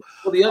well.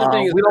 Well, the other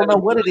thing is we don't know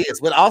what it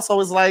is, but also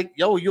it's like,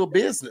 yo, you're a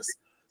business.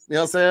 You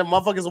know what I'm saying?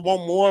 Motherfuckers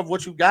want more of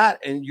what you got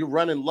and you're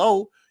running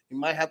low. You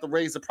might have to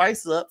raise the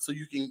prices up so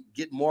you can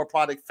get more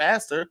product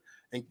faster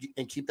and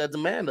keep that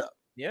demand up.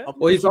 Yeah.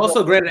 Well, he's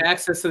also granted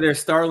access to their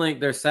Starlink,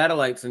 their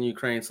satellites in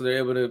Ukraine, so they're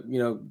able to,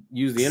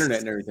 use the internet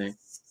and everything.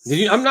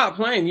 I'm not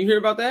playing. You hear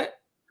about that?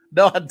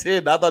 No, I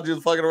did. I thought you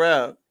was fucking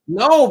around.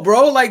 No,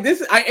 bro. Like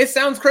this, it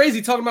sounds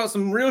crazy talking about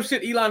some real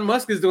shit Elon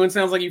Musk is doing.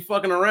 Sounds like you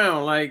fucking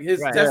around. Like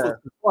his Tesla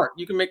fart.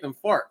 You can make them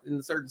fart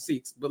in certain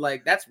seats, but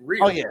like that's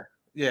real. Oh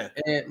yeah.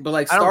 But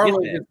like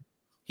Starlink,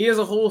 he has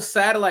a whole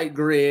satellite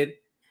grid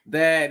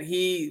that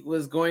he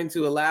was going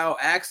to allow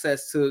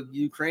access to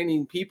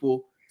Ukrainian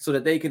people so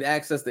that they could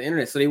access the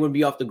internet, so they wouldn't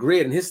be off the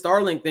grid. And his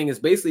Starlink thing is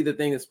basically the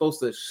thing that's supposed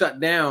to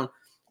shut down.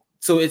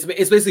 So it's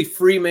basically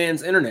free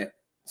man's internet.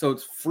 So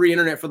it's free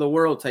internet for the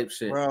world type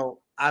shit. Bro,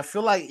 I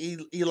feel like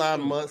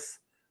Elon Musk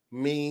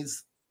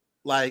means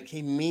like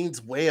he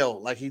means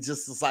well. Like he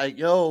just is like,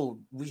 yo,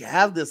 we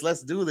have this,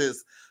 let's do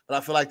this. But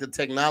I feel like the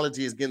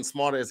technology is getting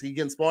smarter. As he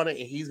getting smarter, and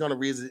he's gonna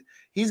be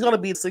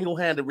the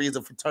single-handed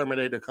reason for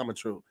Terminator coming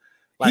true.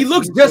 Like, he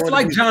looks just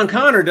like John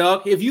Connor,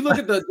 dog. If you look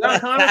at the John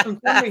Connor from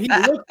Terminator, he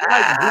looks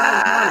like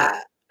John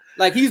Connor.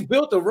 Like he's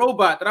built a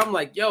robot that I'm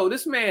like, yo,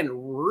 this man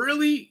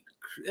really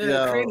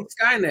created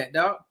Skynet,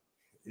 dog.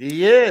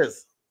 He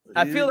is.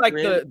 I feel like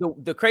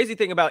the crazy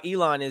thing about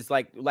Elon is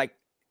like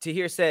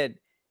Tahir said,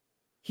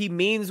 he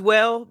means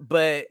well,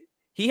 but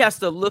he has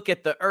to look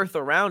at the earth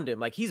around him.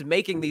 Like he's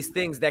making these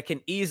things that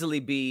can easily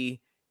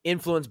be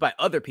influenced by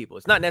other people.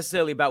 It's not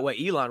necessarily about what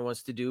Elon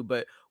wants to do,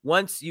 but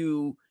once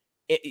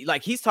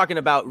he's talking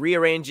about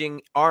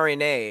rearranging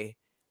RNA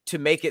to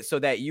make it so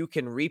that you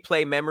can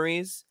replay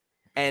memories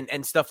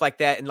and stuff like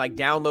that, and like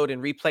download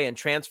and replay and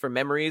transfer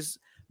memories.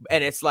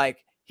 And it's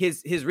like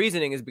his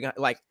reasoning is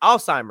like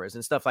Alzheimer's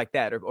and stuff like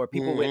that, or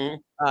people with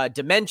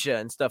dementia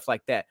and stuff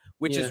like that,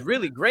 which is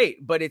really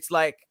great. But it's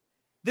like,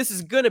 this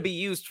is going to be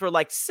used for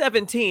like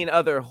 17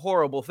 other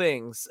horrible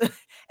things.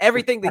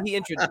 Everything that he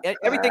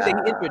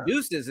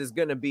introduces is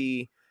going to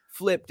be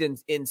flipped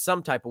in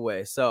some type of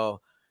way. So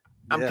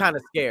I'm kind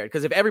of scared,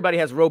 because if everybody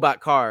has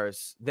robot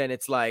cars, then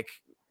it's like,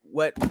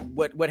 what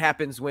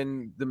happens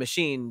when the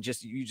machine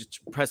you just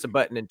press a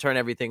button and turn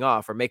everything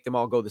off, or make them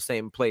all go the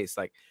same place?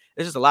 Like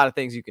there's just a lot of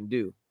things you can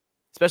do,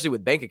 especially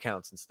with bank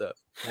accounts and stuff.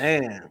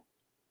 Man,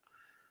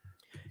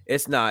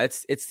 it's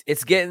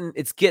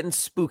getting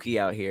spooky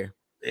out here.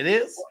 It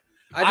is.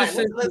 Let's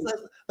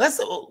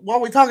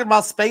while we're talking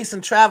about space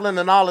and traveling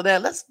and all of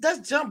that, let's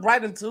jump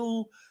right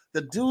into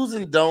the do's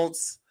and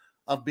don'ts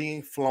of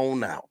being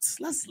flown out.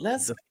 Let's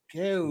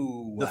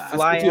go. The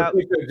fly out.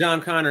 Picture of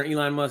John Connor,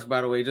 Elon Musk,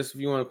 by the way, just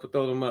if you want to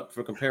throw them up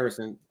for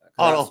comparison.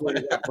 Oh,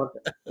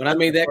 when I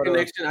made that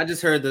connection, I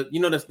just heard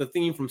the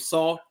theme from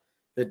Saw.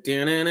 The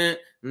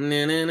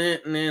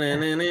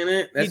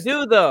he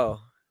do though.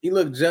 He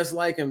looked just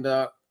like him,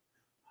 dog.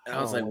 And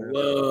I was like,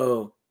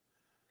 whoa.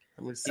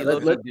 Let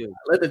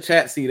the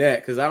chat see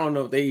that, because I don't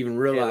know if they even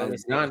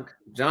realize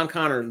John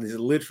Connor is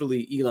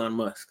literally Elon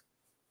Musk.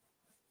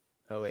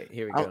 Oh wait,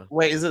 here we go.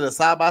 Wait, is it a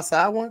side by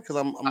side one? Because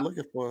I'm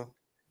looking for.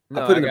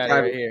 No, I put it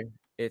right here.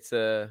 It's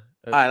all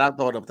right, I'll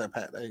throw it up that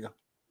pat. There you go.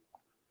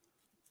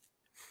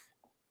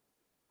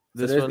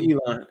 This is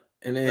Elon,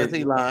 and then that's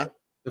Elon.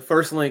 The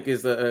first link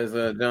is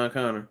John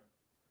Connor.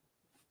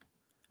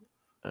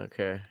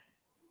 Okay.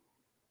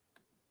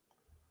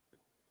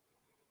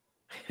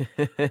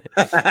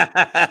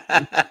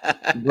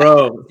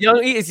 Bro,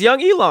 It's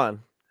young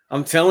Elon.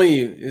 I'm telling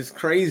you, it's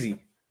crazy.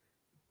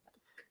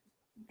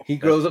 He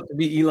grows up to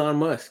be Elon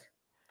Musk.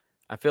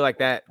 I feel like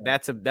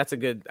that's a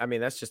good. I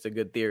mean, that's just a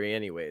good theory,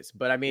 anyways.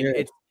 But I mean,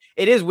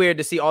 it is weird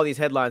to see all these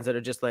headlines that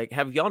are just like,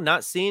 have y'all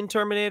not seen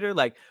Terminator?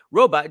 Like,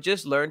 robot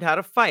just learned how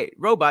to fight.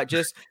 Robot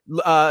just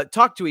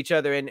talk to each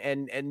other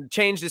and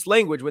change this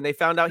language when they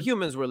found out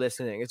humans were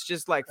listening. It's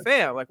just like,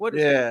 fam, like what?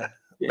 That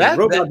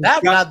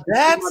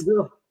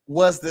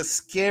was the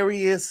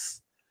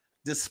scariest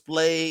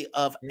display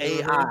of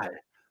AI.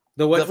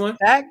 The what one?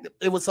 Fact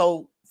it was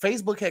so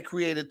Facebook had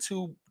created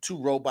two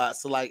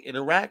robots to like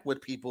interact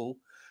with people,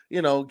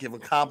 you know, giving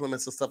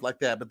compliments and stuff like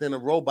that. But then the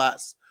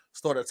robots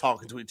started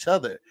talking to each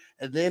other,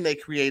 and then they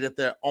created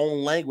their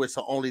own language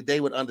so only they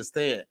would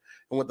understand.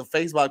 And when the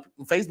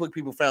Facebook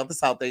people found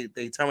this out, they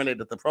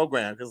terminated the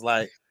program because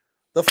like,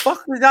 the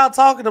fuck are y'all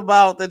talking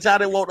about that y'all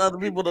didn't want other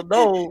people to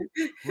know?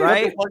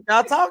 Right? What the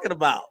fuck y'all talking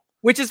about?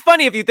 Which is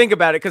funny if you think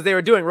about it, because they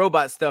were doing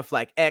robot stuff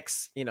like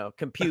X, you know,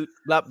 compute,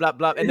 blah blah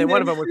blah, and then one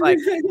of them was like,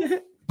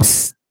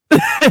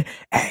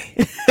 "Hey,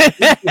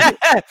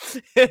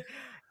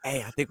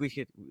 hey, I think we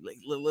should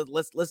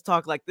let's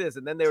talk like this."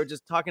 And then they were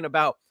just talking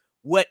about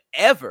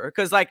whatever,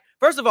 because like,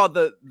 first of all,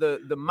 the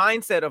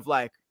mindset of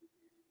like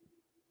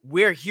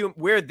we're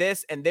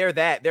this and they're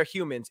that, they're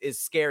humans is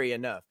scary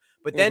enough,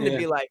 but then to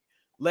be like,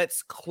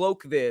 let's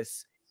cloak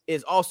this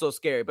is also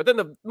scary. But then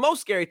the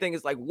most scary thing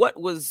is like, what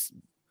was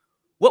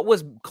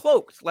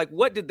cloaked? Like,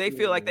 what did they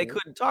feel like they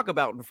couldn't talk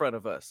about in front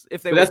of us?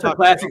 If they, that's the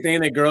classic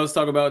thing that girls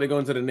talk about. They go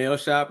into the nail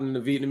shop and the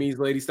Vietnamese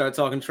lady start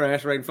talking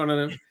trash right in front of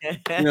them.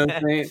 You know what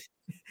I'm saying?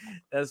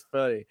 That's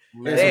funny.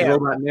 There's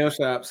robot nail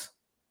shops.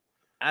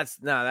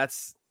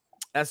 That's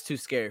too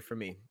scary for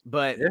me.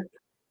 But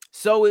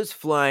so is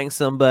flying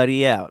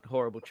somebody out.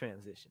 Horrible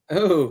transition.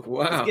 Oh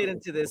wow. Let's get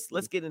into this.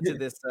 Let's get into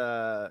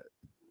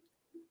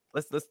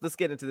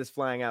this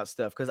flying out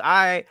stuff, because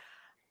I've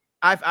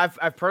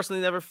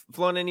personally never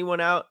flown anyone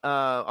out,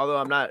 although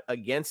I'm not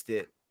against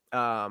it.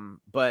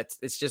 But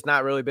it's just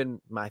not really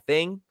been my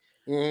thing.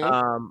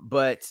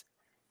 But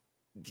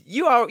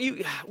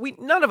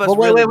none of us.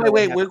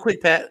 Wait, real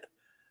quick, Pat.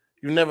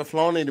 You've never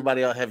flown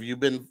anybody out. Have you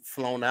been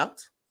flown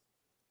out?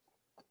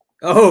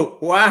 Oh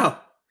wow,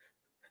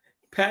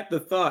 Pat the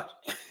thought.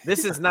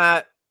 This isn't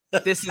the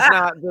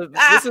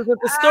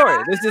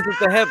story. This isn't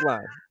the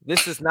headline.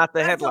 This is not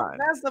the headline.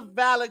 That's a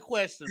valid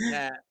question,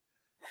 Pat.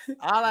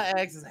 All I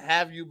ask is,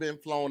 have you been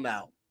flown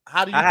out?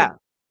 How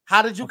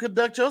did you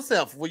conduct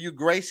yourself? Were you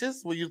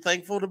gracious? Were you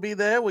thankful to be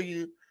there?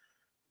 Did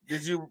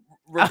you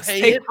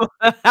repay it?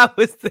 I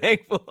was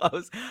thankful. I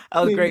was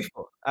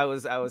grateful. I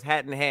was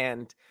hat in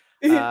hand.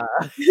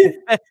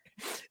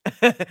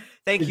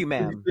 Thank you,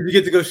 ma'am. Did you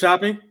get to go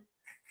shopping?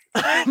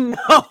 No,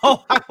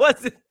 I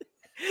wasn't.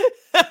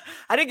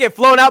 I didn't get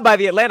flown out by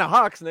the Atlanta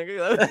Hawks,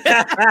 nigga.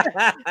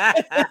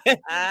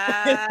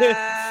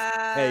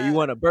 Hey, you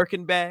want a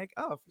Birkin bag?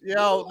 Oh,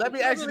 yo, let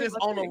me ask you this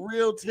on a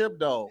real tip,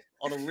 though.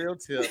 On a real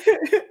tip,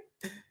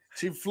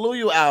 she flew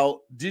you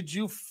out. Did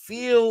you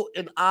feel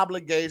an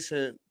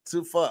obligation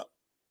to fuck?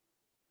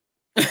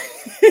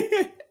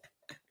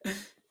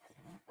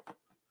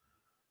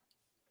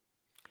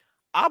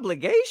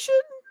 Obligation?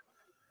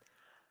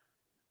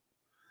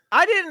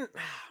 I didn't.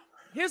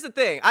 Here's the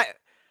thing.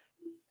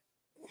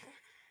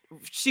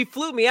 She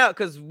flew me out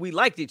because we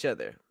liked each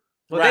other.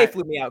 Well, They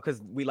flew me out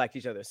because we liked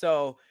each other.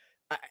 So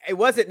it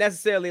wasn't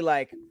necessarily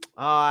like,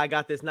 oh, I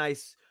got this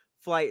nice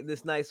flight,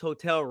 this nice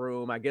hotel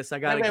room. I guess I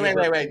got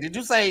to wait. Did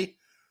you say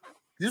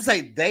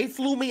they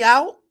flew me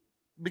out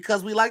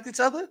because we liked each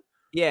other?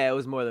 Yeah, it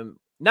was more than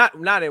not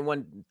in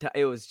one.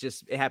 It was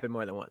just, it happened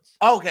more than once.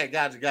 Okay,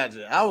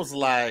 gotcha. I was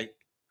like,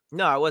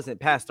 no, I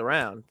wasn't passed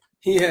around.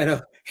 It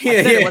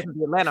wasn't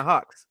the Atlanta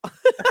Hawks.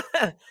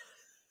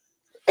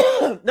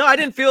 No, I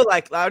didn't feel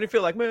like,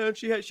 man,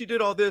 she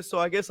did all this, so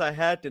I guess I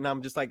had to. And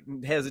I'm just like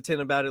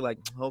hesitant about it, like,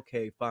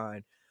 okay,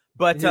 fine.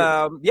 But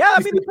I mean,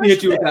 the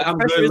pressure, I'm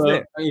good,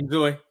 love. I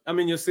enjoy. I'm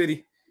in your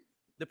city.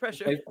 The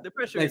pressure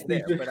is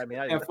there. But I mean,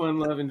 have fun,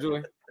 love,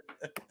 enjoy.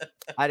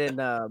 I didn't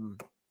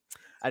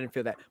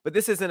feel that. But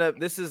this is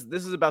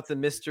about the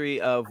mystery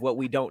of what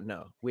we don't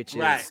know, which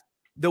is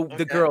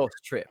the girls'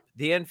 trip,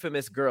 the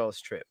infamous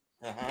girls' trip.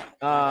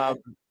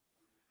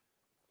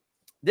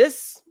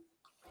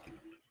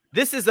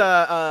 This is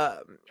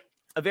a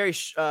very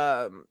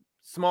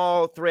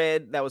small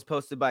thread that was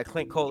posted by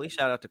Clint Coley.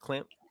 Shout out to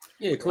Clint.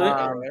 Yeah,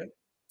 Clint.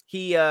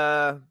 He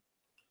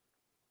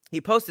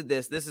posted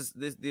this.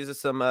 These are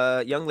some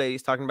young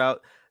ladies talking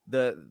about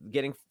the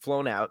getting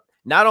flown out,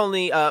 not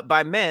only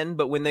by men,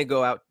 but when they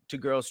go out to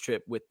girls'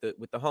 trip with the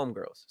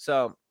homegirls.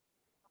 So,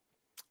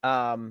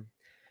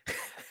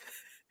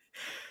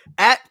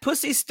 at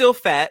Pussy Still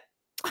Fat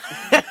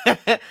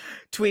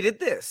tweeted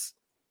this.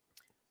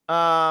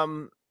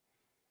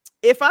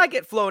 If I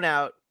get flown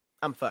out,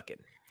 I'm fucking.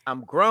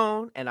 I'm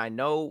grown and I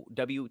know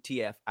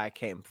WTF I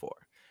came for.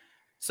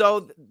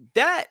 So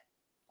that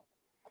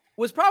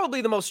was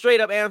probably the most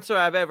straight up answer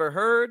I've ever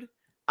heard.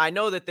 I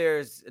know that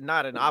there's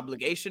not an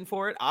obligation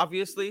for it.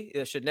 Obviously,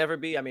 there should never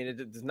be. I mean,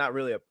 there's not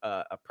really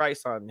a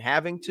price on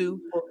having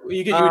to. Well,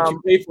 you get what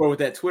you pay for with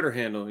that Twitter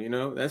handle.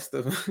 That's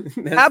the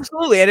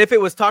absolutely. And if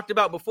it was talked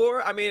about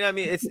before, I mean,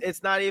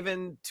 it's not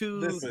even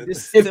too.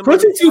 If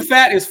pussy too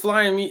fat is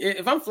flying me,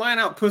 if I'm flying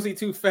out pussy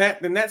too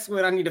fat, then that's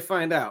what I need to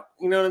find out.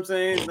 You know what I'm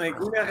saying? Like,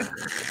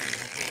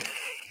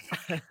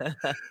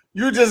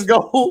 you just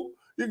go.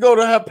 You go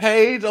to her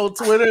page on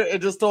Twitter and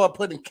just start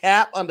putting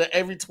cap under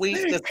every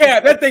tweet.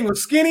 Cap, that thing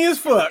was skinny as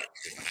fuck.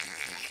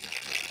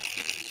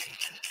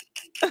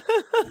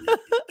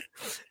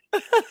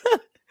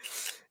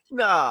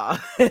 Nah.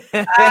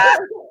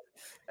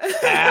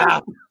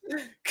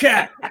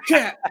 Cap.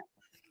 Cat.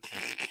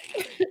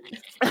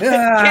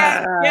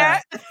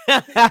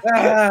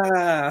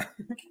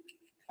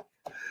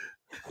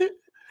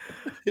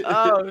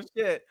 Oh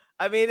shit.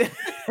 I mean,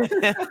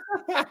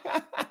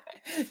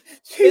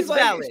 she's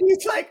like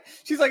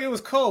it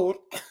was cold.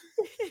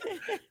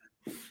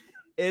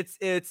 It's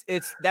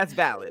that's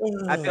valid.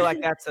 I feel like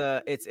it's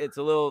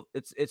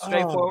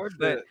straightforward,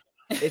 but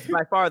it's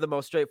by far the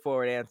most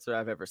straightforward answer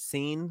I've ever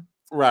seen.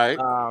 Right.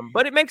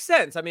 But it makes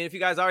sense. I mean, if you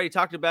guys already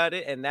talked about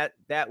it, and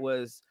that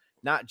was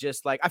not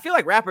just like, I feel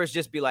like rappers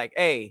just be like,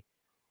 hey,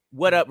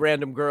 what up,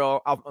 random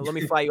girl? Let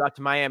me fly you out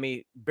to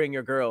Miami, bring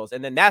your girls.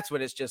 And then that's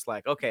when it's just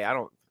like, okay, I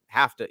don't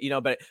have to,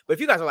 but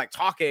if you guys are like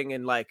talking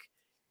and like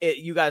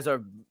you guys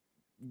are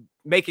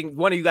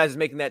one of you guys is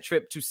making that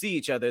trip to see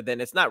each other,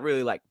 then it's not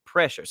really like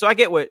pressure. So I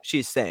get what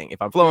she's saying.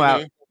 If I'm flowing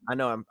out, I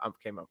know I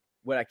came up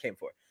what I came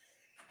for.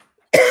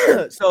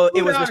 So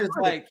it was just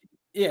like,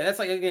 yeah, that's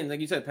like, again, like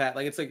you said, Pat,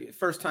 like it's like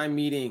first time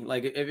meeting.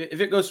 Like if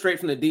it goes straight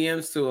from the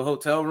DMs to a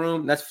hotel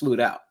room, that's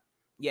flued out.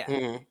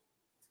 Yeah,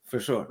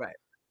 for sure. Right.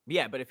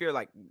 Yeah, but if you're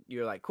like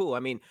cool. I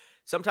mean,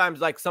 sometimes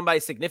like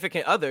somebody's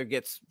significant other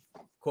gets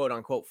quote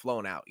unquote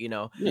flown out,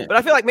 Yeah. But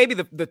I feel like maybe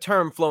the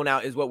term flown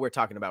out is what we're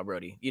talking about,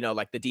 Brody.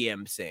 Like the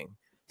DM thing.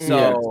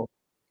 So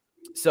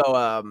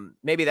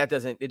maybe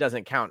it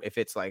doesn't count if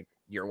it's like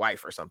your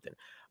wife or something.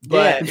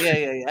 But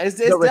yeah. It's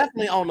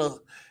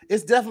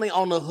definitely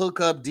on the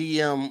hookup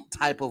DM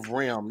type of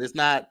realm. It's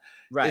not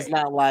right. It's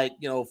not like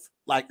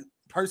like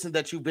person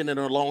that you've been in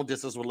a long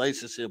distance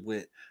relationship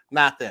with.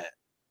 Not that.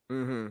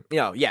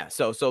 Mm-hmm. Yeah.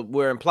 So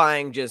we're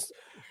implying just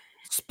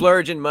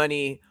splurging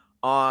money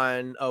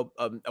on a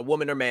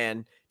woman or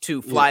man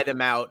to fly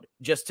them out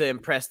just to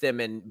impress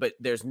them, but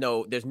there's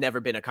never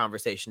been a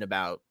conversation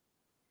about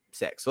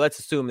sex. So let's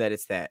assume that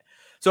it's that.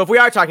 So if we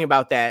are talking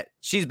about that,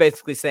 she's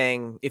basically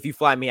saying, if you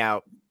fly me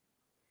out,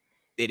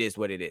 it is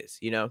what it is,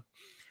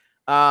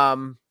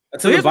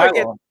 That's in the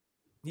bylaws.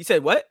 You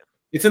said what?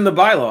 It's in the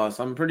bylaws.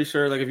 I'm pretty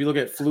sure, like if you look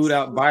at flued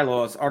out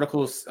bylaws,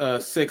 Article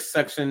 6,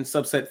 Section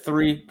subset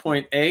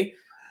 3.a,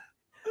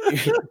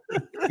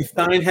 if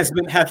thine has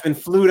been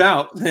flued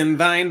out, then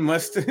thine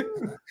must. So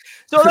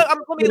let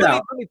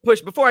me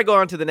push before I go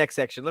on to the next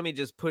section. Let me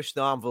just push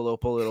the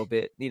envelope a little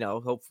bit.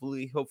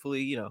 Hopefully,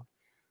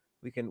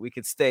 we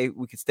could stay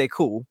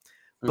cool.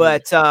 Mm-hmm.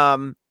 But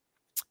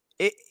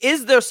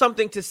is there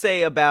something to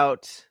say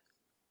about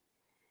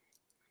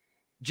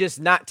just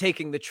not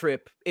taking the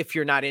trip if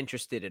you're not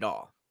interested at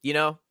all?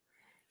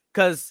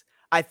 Because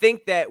I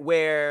think that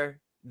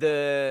where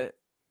the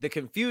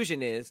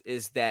confusion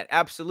is that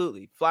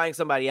absolutely flying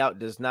somebody out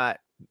does not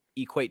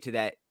equate to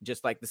that,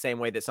 just like the same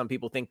way that some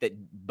people think that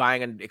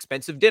buying an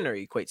expensive dinner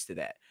equates to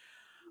that.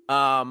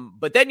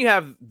 But then you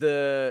have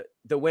the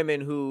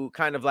women who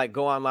kind of like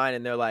go online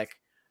and they're like,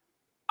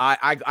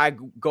 I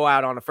go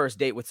out on a first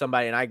date with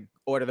somebody and I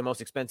order the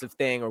most expensive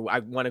thing, or I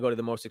want to go to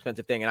the most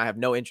expensive thing and I have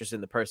no interest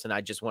in the person.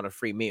 I just want a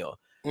free meal.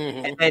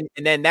 Mm-hmm.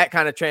 And then that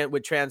kind of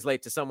would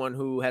translate to someone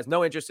who has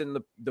no interest in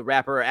the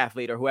rapper or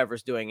athlete or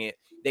whoever's doing it.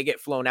 They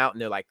get flown out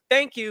and they're like,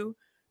 thank you,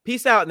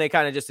 peace out. And they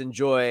kind of just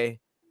enjoy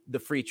the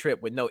free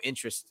trip with no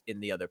interest in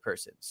the other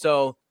person.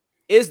 So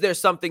is there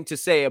something to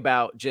say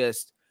about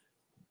just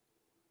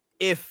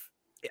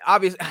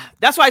obviously,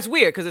 that's why it's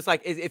weird, because it's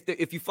like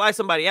if you fly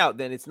somebody out,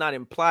 then it's not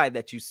implied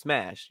that you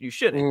smash. You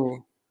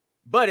shouldn't.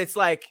 But it's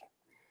like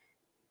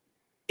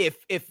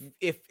if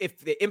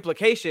the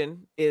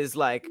implication is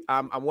like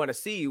I want to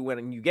see you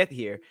when you get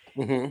here,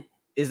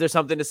 is there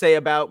something to say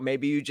about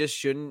maybe you just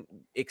shouldn't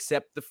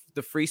accept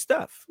the free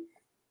stuff?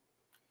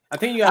 I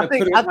think you got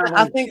to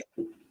I think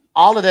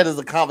all of that is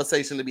a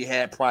conversation to be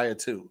had prior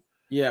to.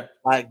 Yeah,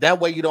 like that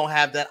way you don't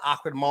have that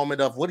awkward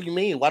moment of, what do you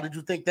mean? Why did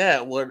you think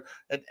that?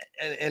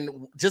 And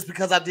just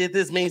because I did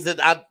this means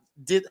that I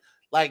did.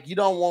 Like, you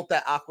don't want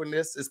that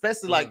awkwardness,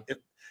 especially like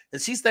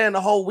if she's staying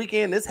the whole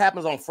weekend. This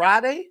happens on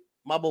Friday,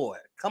 my boy.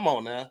 Come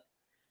on now,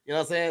 you know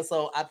what I'm saying?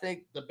 So I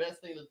think the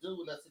best thing to do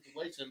in that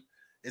situation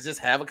is just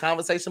have a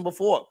conversation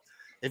before.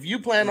 If you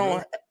plan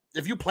on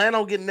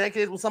getting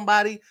naked with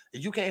somebody,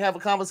 if you can't have a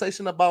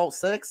conversation about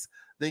sex,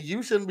 then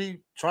you shouldn't be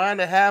trying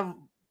to have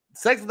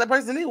sex with that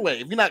person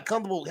anyway. If you're not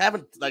comfortable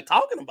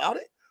talking about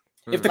it,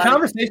 if the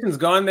conversation's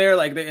gone there,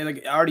 like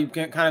they already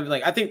kind of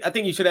like, I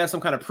think you should have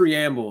some kind of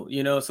preamble,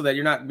 so that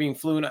you're not being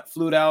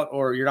flued out,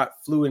 or you're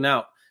not fluing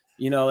out,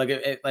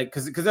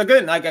 because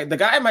again, like the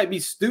guy might be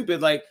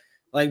stupid, like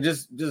like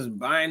just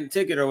buying a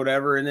ticket or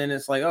whatever, and then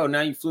it's like, oh, now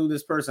you flew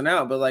this person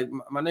out, but like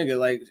my nigga,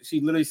 like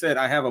she literally said,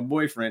 I have a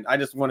boyfriend, I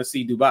just want to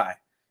see Dubai.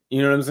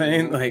 You know what I'm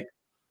saying? Mm-hmm. Like,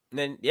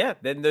 then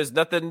there's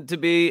nothing to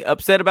be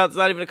upset about. It's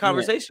not even a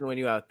conversation when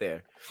you're out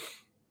there.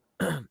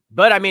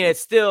 But I mean, it's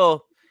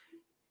still,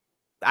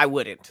 I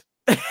wouldn't.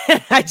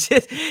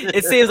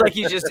 It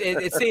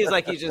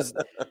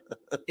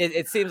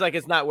seems like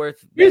it's not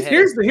worth.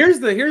 Here's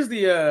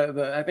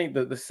the I think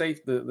the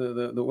safe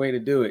the way to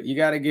do it. You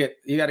gotta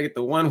get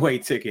the one-way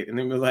ticket, and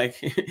then be like,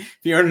 if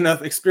you earn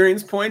enough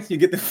experience points, you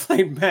get the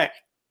flight back.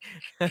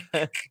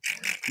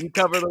 You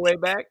cover the way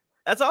back.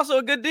 That's also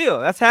a good deal.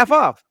 That's half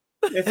off.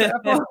 It's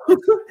half off.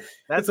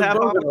 That's half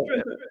off.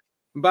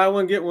 Buy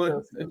one get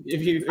one.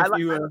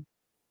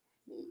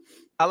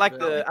 I like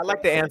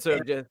the answer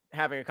of just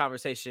having a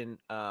conversation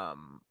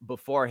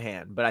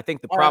beforehand, but I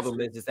think the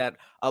problem is that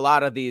a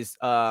lot of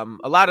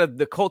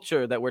the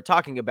culture that we're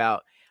talking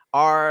about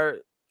are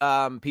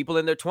people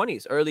in their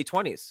 20s, early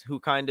 20s,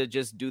 who kind of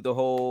just do the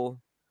whole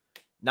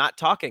not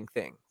talking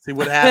thing. See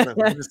what happens.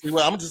 I'm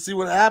just see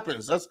what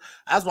happens. That's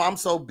why I'm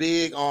so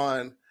big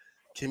on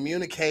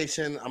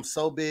communication. I'm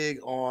so big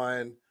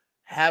on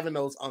having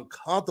those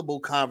uncomfortable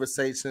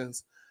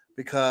conversations,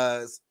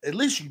 because at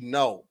least you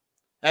know.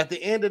 At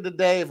the end of the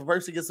day, if a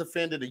person gets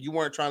offended and you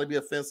weren't trying to be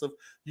offensive,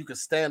 you can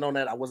stand on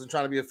that. I wasn't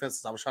trying to be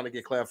offensive. I was trying to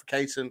get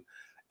clarification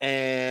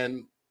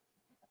and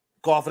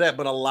go off of that.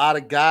 But a lot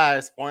of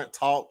guys aren't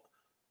taught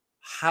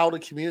how to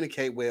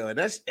communicate well. And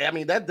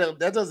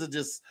that doesn't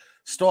just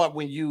start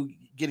when you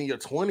get in your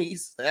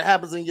 20s. That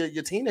happens in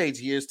your teenage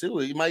years too.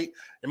 It might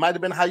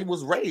have been how you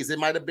was raised. It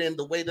might have been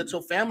the way that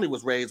your family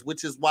was raised,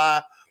 which is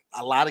why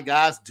a lot of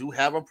guys do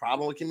have a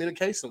problem with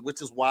communication,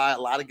 which is why a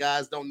lot of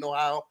guys don't know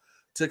how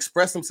to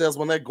express themselves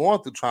when they're going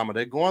through trauma,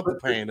 they're going through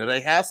pain, or they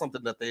have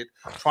something that they're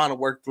trying to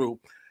work through.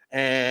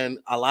 And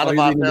a lot of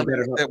our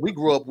families that we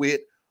grew up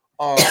with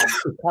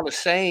kind of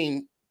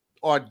shame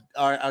or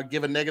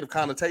give a negative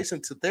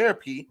connotation to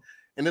therapy.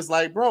 And it's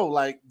like, bro,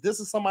 like, this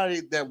is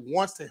somebody that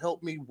wants to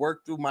help me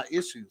work through my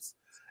issues.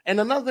 And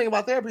another thing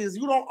about therapy is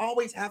you don't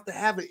always have to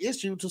have an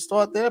issue to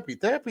start therapy.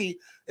 Therapy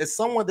is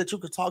someone that you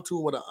could talk to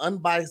with an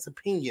unbiased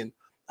opinion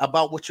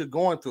about what you're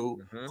going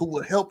through, who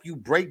will help you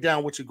break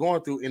down what you're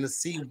going through and to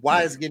see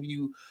why it's giving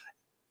you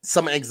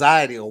some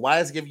anxiety, or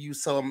why it's giving you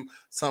some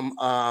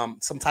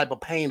type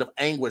of pain of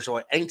anguish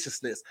or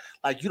anxiousness.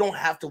 Like, you don't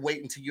have to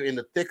wait until you're in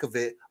the thick of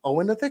it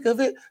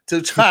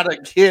to try to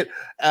get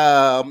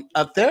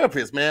a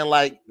therapist, man.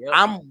 Like,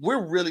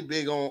 we're really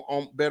big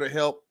on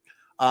BetterHelp.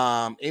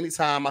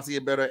 Anytime I see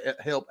a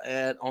BetterHelp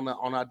ad on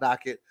our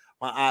docket,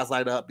 my eyes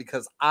light up,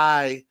 because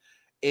I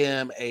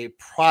am a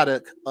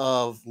product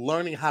of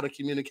learning how to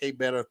communicate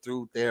better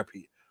through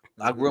therapy.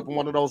 I grew up in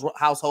one of those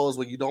households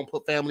where you don't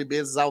put family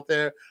business out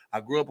there.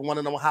 I grew up in one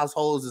of those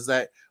households is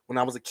that when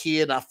I was a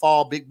kid, I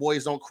fall, big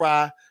boys don't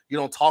cry. You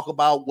don't talk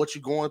about what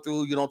you're going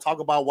through. You don't talk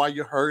about why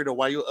you're hurt or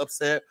why you're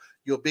upset.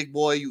 You're a big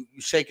boy. You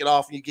shake it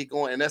off and you get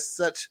going. And that's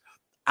such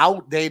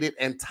outdated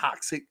and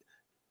toxic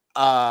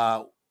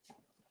mindset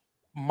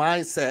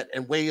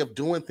and way of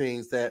doing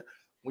things, that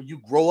when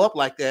you grow up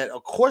like that,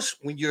 of course,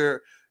 when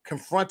you're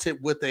confronted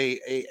with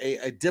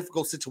a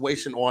difficult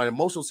situation or an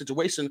emotional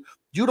situation,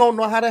 you don't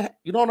know how to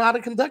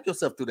conduct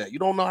yourself through that. You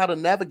don't know how to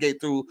navigate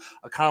through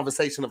a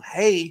conversation of,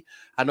 hey,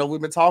 I know we've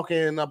been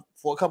talking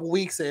for a couple of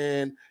weeks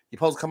and you're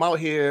supposed to come out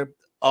here.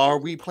 Are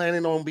we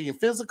planning on being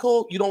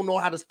physical? You don't know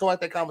how to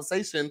start that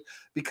conversation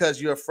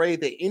because you're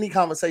afraid that any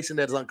conversation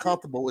that is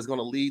uncomfortable is going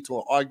to lead to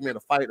an argument,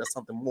 a fight, or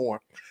something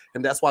more.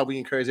 And that's why we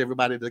encourage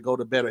everybody to go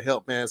to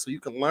BetterHelp, man. So you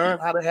can learn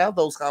how to have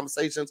those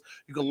conversations.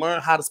 You can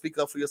learn how to speak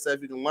up for yourself.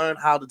 You can learn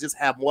how to just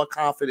have more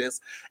confidence.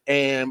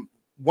 And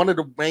one of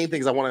the main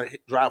things I want to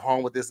drive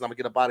home with this, and I'm going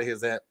to get up out of here,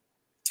 is that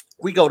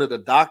we go to the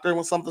doctor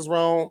when something's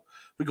wrong.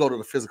 We go to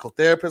the physical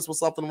therapist when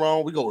something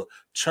wrong. We go to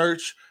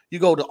church. You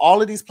go to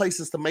all of these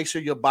places to make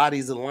sure your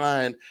body's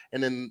aligned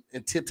and in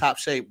tip-top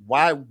shape.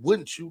 Why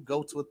wouldn't you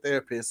go to a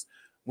therapist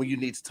when you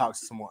need to talk to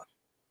someone,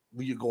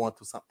 when you're going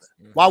through something?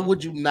 Why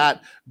would you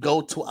not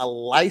go to a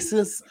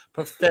licensed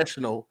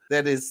professional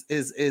that is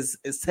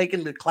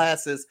taking the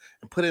classes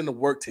and put in the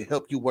work to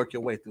help you work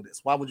your way through this?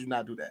 Why would you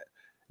not do that?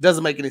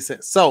 Doesn't make any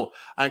sense. So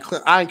I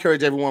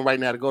encourage everyone right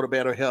now to go to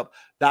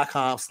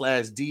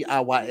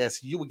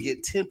BetterHelp.com/DIYS. You will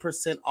get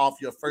 10%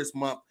 off your first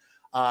month.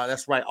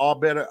 That's right. All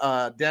better.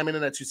 Damn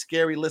Internet You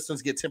Scary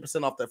listeners get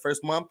 10% off their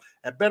first month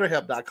at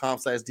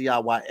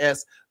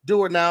BetterHelp.com/DIYS.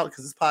 Do it now,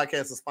 because this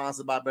podcast is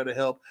sponsored by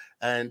BetterHelp.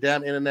 And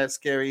Damn Internet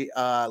Scary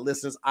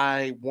listeners,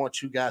 I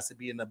want you guys to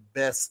be in the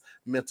best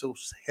mental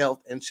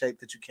health and shape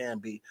that you can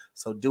be.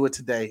 So do it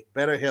today.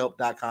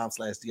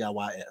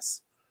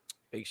 BetterHelp.com/DIYS.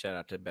 Big shout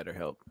out to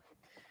BetterHelp.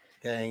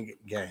 Gang.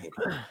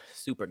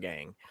 Super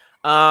gang.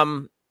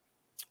 One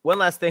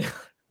last thing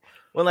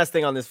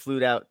on this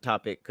flued out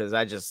topic, because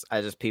I just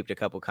peeped a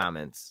couple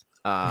comments.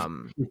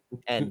 And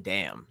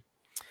damn.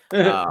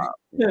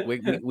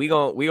 We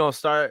gonna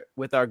start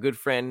with our good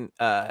friend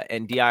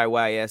and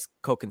DIYS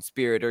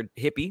co-conspirator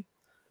Hippie.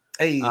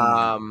 Hey.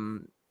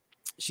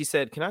 She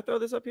said, can I throw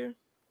this up here?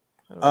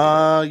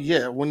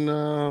 Yeah. When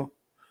are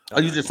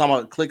you just talking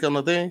about click on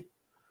the thing?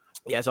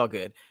 Yeah, it's all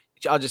good.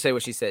 I'll just say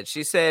what she said.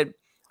 She said,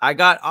 I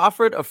got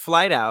offered a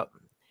flight out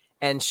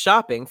and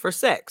shopping for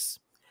sex.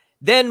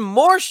 Then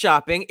more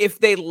shopping if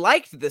they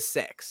liked the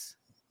sex.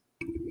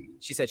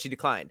 She said she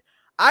declined.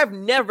 I've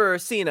never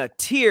seen a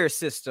tier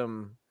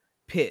system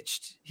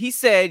pitched. He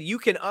said you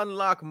can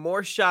unlock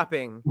more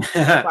shopping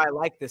if I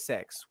like the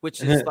sex,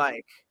 which is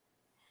like,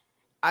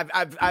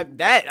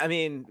 I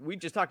mean, we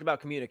just talked about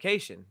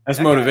communication. That's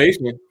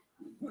motivation.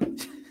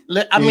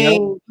 I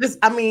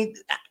mean,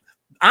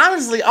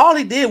 honestly, all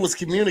he did was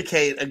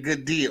communicate a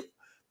good deal.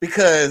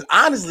 Because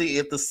honestly,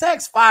 if the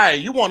sex fire,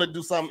 you want to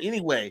do something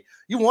anyway.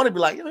 You want to be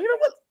like, you know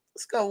what?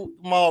 Let's go to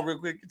the mall real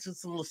quick, get you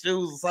some little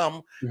shoes or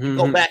something. Mm-hmm.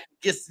 Go back,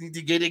 get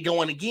it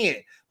going again.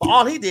 But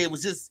all he did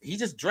was he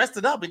just dressed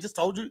it up and just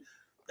told you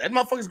that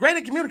motherfucker's great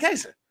at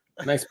communication.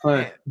 Nice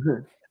plan.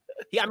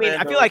 Yeah, I mean,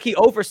 I feel like he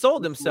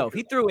oversold himself.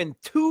 He threw in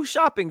 2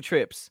 shopping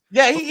trips.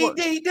 Yeah,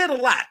 he did a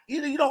lot.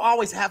 You don't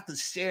always have to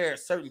share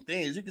certain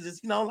things. You can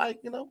just,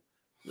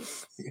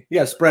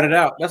 yeah, spread it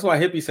out. That's why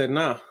Hippie said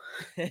no.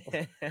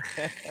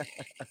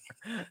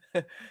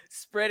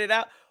 Spread it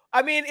out.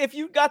 I mean, if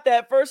you got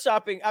that first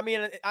shopping, I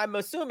mean, I'm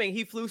assuming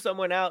he flew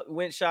someone out,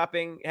 went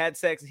shopping, had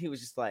sex, and he was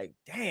just like,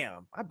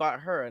 damn, I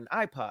bought her an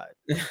iPod.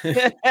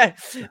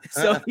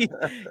 So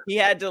he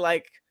had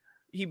to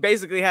he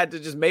basically had to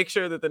just make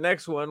sure that the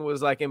next one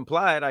was like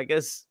implied. I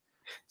guess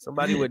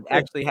somebody would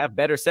actually have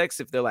better sex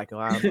if they're like, oh,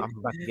 I'm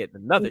about to get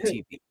another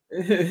TV.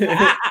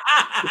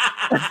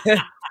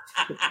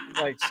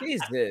 Like,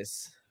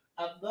 Jesus.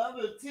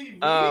 Another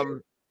TV.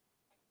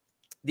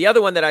 The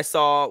other one that I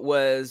saw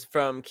was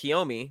from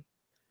Kiyomi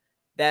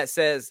that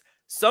says,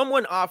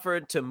 someone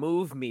offered to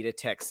move me to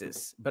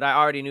Texas, but I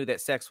already knew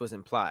that sex was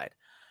implied.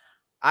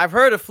 I've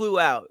heard of flew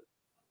out.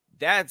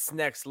 That's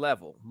next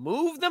level.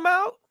 Move them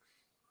out?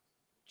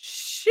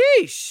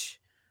 Sheesh.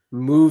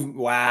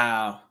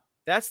 Wow.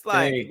 That's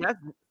like, that's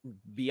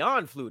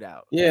beyond flew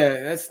out.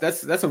 Yeah,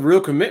 that's a real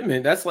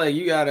commitment. That's like,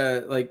 you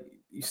gotta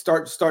you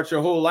start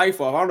your whole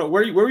life off. I don't know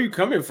where were you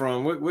coming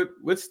from?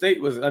 What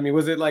state was it? I mean,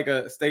 was it like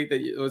a state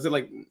was it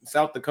like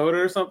South Dakota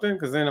or something?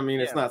 Because then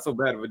it's not so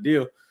bad of a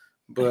deal.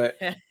 But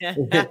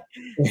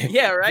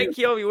yeah, right,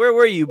 Kiyomi, where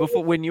were you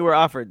before when you were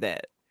offered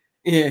that?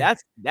 Yeah,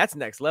 that's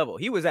next level.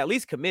 He was at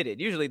least committed.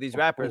 Usually these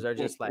rappers are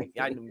just like,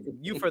 I knew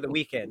you for the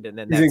weekend, and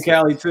then he's in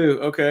Cali too.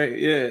 Okay,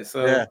 yeah.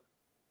 So yeah.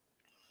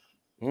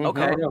 Mm-hmm.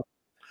 Okay.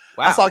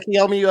 Wow. I saw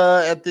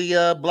Kiyomi at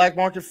the Black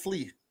Market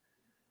Flea.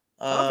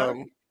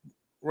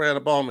 Ran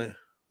up on me.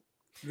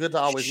 Good to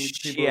always meet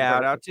people.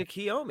 Shout out to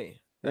Kiyomi.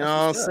 You know what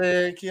I'm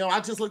saying? Kiyomi, I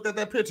just looked at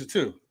that picture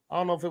too. I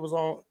don't know if it was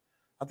on,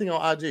 I think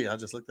on IG. I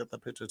just looked at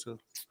that picture too.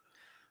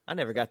 I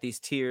never got these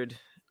tiered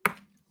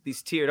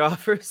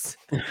offers.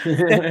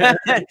 Kind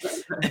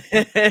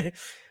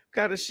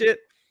of shit.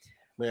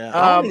 Yeah,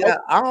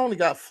 I only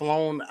got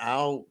flown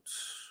out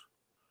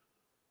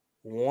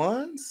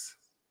once.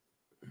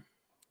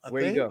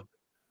 Where you go?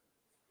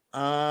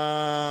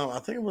 I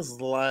think it was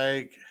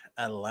like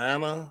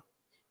Atlanta.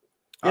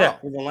 Yeah,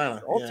 it was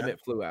Atlanta. Ultimate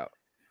flew out.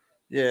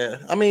 Yeah,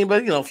 I mean,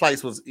 but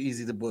flights was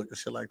easy to book and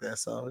shit like that.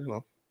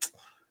 So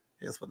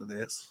it's what it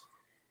is.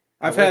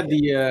 I've had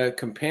the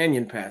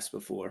companion pass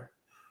before.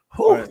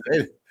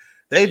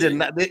 They did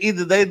not. They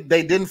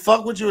didn't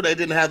fuck with you, or they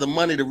didn't have the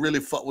money to really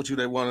fuck with you.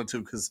 They wanted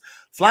to, because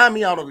flying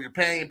me out on the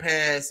companion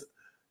pass,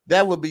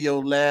 that would be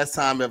your last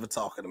time ever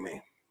talking to me.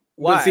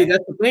 Why? But see,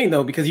 that's the thing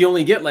though, because you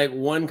only get like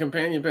one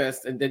companion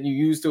pass and then you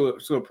use to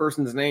a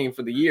person's name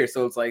for the year.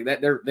 So it's like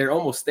that they're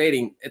almost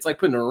stating it's like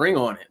putting a ring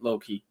on it, low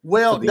key.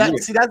 Well,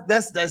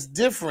 that's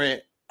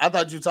different. I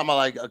thought you were talking about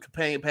like a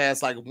companion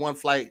pass, like one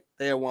flight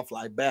there, one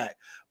flight back.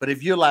 But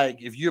if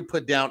you're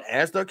put down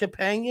as their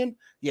companion,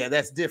 yeah,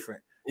 that's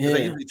different. Yeah.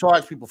 They usually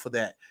charge people for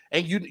that,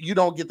 and you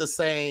don't get the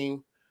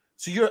same.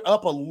 So you're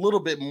up a little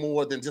bit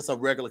more than just a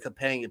regular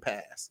companion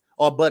pass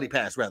or buddy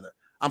pass, rather.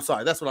 I'm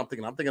sorry, that's what I'm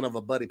thinking. I'm thinking of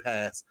a buddy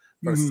pass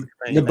versus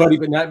the buddy,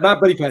 but not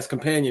buddy pass,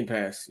 companion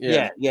pass.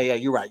 Yeah.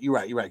 You're right.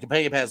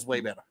 Companion pass is way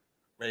better,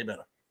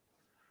 better.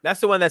 That's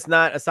the one that's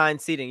not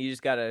assigned seating. You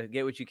just gotta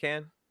get what you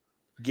can.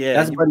 Yeah,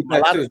 that's buddy pass.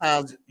 A lot of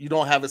times you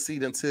don't have a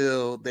seat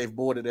until they've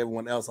boarded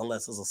everyone else,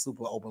 unless it's a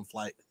super open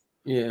flight.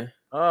 Yeah.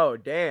 Oh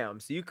damn!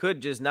 So you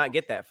could just not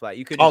get that flight.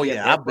 You could. Oh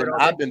yeah,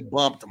 I've been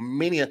bumped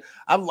many.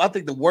 I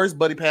think the worst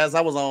buddy pass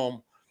I was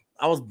on,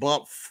 I was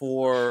bumped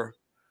for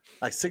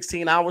like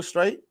 16 hours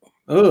straight.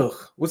 Ugh.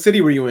 What city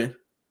were you in?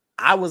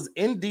 I was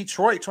in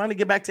Detroit trying to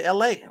get back to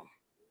LA.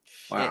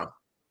 Wow.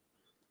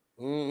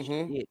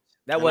 Mm-hmm.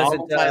 That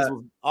wasn't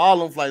all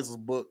them flights was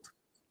booked.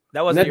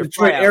 That wasn't your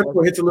Detroit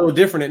airport hits a little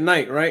different at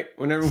night, right?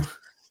 Whenever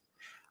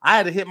I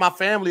had to hit my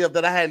family up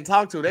that I hadn't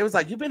talked to. They was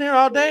like, "You been here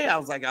all day?" I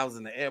was like, "I was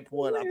in the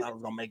airport. I thought I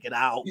was gonna make it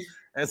out."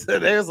 And so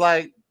they was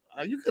like,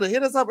 "You could have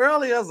hit us up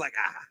earlier." I was like,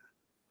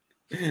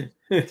 Can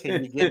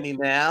you get me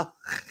now?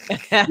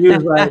 He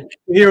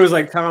was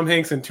like Tom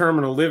Hanks in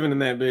Terminal, living in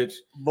that bitch.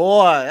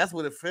 Boy, that's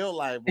what it felt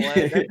like, boy.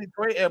 That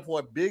Detroit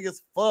airport, big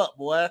as fuck,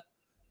 boy.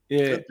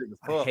 Yeah,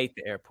 I hate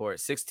the airport.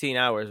 16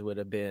 hours would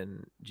have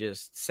been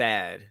just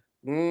sad.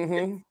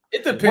 Mm-hmm.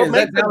 It depends. What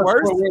makes it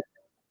worse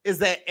is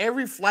that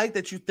every flight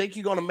that you think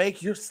you're gonna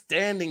make, you're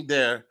standing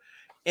there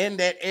in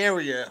that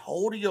area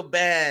holding your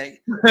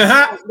bag. You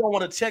don't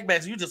want to check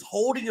bags. You just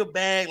holding your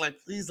bag, like,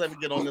 please let me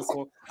get on this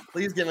one.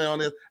 Please get me on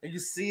this. And you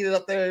see it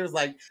up there. It's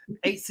like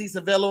 8 seats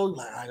available.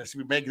 Like, I should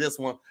be making this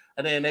one.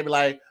 And then they be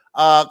like,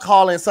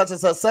 calling such and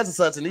such, such and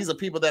such. And these are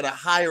people that are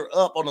higher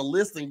up on the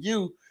list than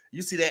you.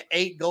 You see that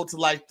 8 go to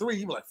like 3.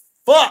 You be like,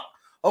 fuck.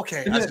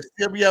 Okay, I should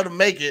still be able to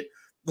make it.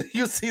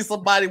 You see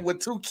somebody with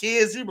 2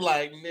 kids, you be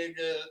like,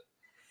 nigga.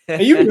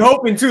 And you be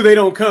hoping too they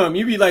don't come.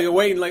 You be like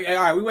waiting, like, all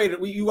right, we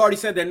waited. You already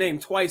said their name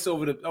twice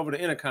over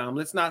the intercom.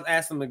 Let's not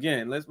ask them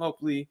again. Let's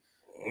hopefully.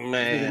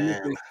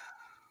 Man.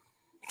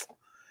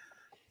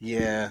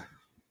 Yeah.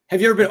 Have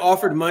you ever been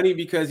offered money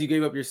because you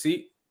gave up your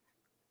seat?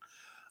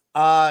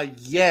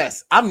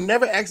 Yes. I've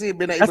never actually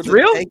been able to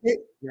real? take it.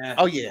 Yeah.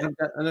 Oh yeah.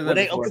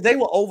 They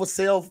will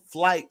oversell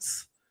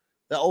flights.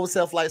 They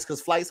oversell flights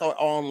because flights are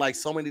on like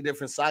so many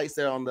different sites.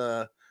 They're on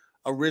the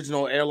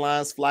original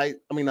airlines site,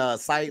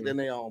 then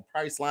they're on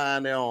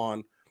Priceline, they're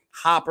on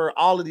Hopper,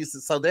 all of these.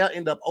 So they'll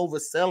end up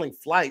overselling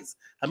flights.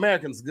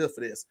 Americans good for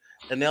this.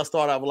 And they'll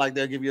start out with like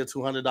they'll give you a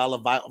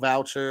 $200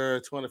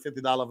 voucher,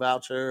 $250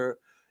 voucher.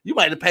 You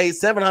might have paid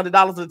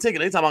 $700 for the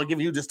ticket. They talking about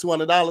giving you just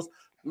 $200.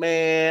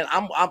 Man,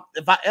 I'm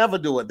if I ever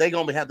do it, they're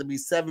gonna have to be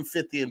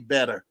 $750 and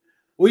better.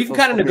 Well, you can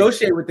kind of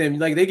negotiate with them.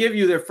 Like they give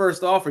you their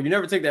first offer. You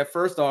never take that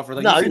first offer.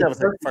 Like, no, you never take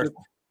the first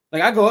one.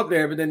 Like I go up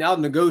there, but then I'll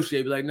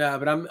negotiate. Be like, nah,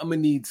 but I'm gonna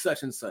need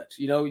such and such,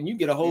 and you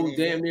get a whole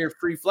damn near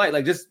free flight.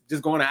 Like just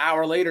going an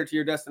hour later to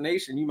your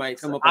destination, you might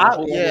come up. I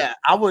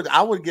would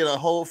get a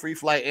whole free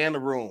flight and a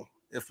room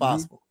if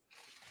possible.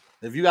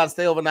 If you got to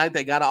stay overnight,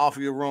 they got to offer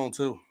you a room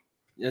too.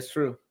 That's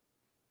true.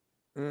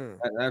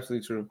 That's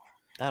absolutely true.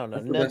 I don't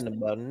know nothing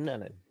about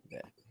none of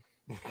that.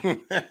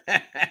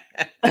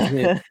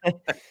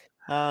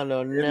 I don't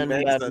know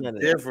nothing about none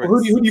of that.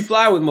 Who do you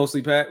fly with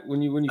mostly, Pat?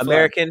 When you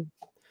American. Fly?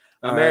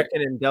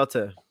 American and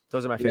Delta.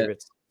 Those are my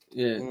favorites.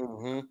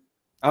 Yeah.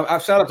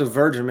 I've shout out to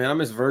Virgin, man. I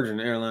miss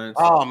Virgin Airlines.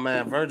 Oh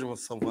man, Virgin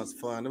was so much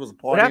fun. It was a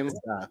party in the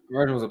sky.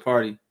 Virgin was a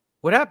party.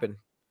 What happened?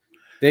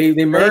 They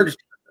merged.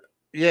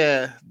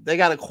 Yeah, they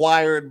got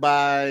acquired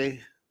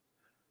by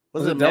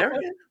was it American?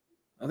 Delta?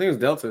 I think it was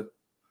Delta.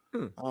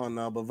 Oh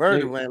no, but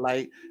Virgin went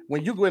like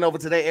when you went over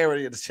to their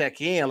area to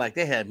check in, like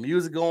they had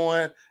music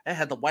going, they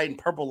had the white and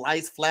purple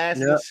lights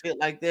flashing and shit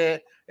like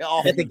that. They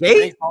all at the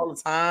gate all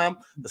the time.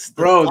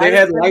 Bro, they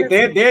had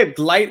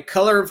light,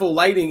 colorful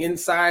lighting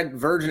inside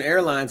Virgin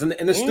Airlines, and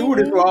the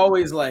stewardess were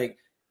always like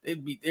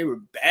they were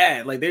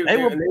bad, like they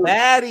were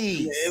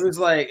baddies. It was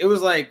like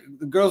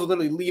the girls would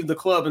literally leave the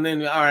club and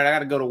then all right, I got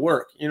to go to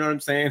work. You know what I'm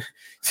saying?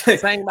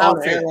 Same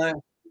outfit.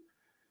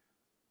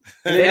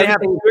 They didn't have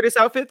stewardess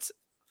outfits.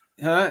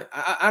 Huh?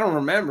 I don't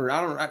remember.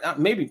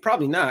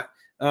 Probably not.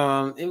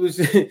 It was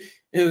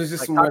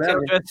just like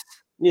whatever.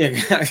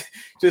 Yeah,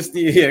 just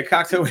the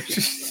cocktail.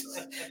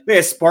 They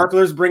had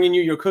sparklers bringing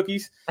you your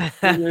cookies.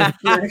 This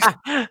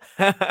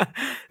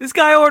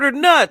guy ordered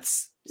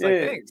nuts. It's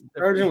like,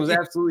 Virgin was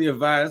absolutely a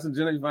vibe. That's what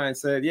Jenny Vine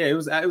said. Yeah, it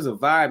was a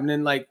vibe. And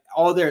then like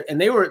all their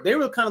they were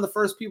kind of the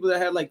first people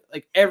that had like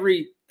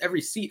every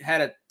seat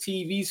had a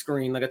TV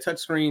screen, like a touch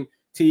screen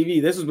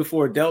TV. This was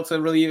before Delta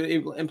really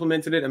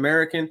implemented it.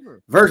 American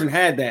Virgin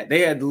had that.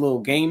 They had the little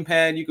game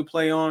pad you could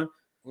play on.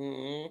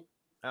 I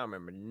don't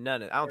remember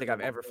none of it. I don't think I've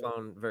ever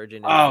flown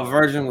Virgin. Oh,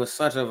 Virgin was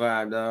such a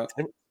vibe, dog.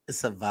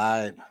 It's a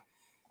vibe.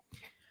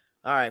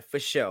 All right, for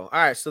sure. All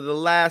right, so the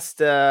last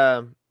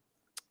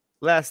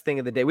thing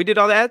of the day. We did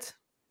all that?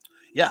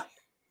 Yeah.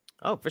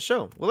 Oh, for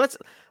sure. Well,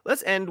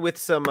 let's end with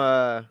some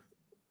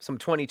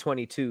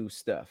 2022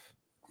 stuff.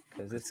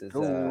 Because this is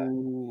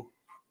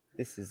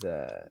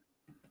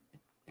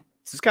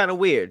kind of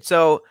weird.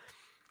 So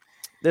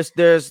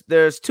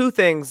there's 2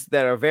 things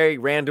that are very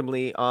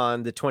randomly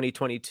on the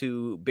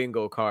 2022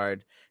 bingo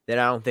card that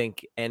I don't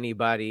think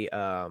anybody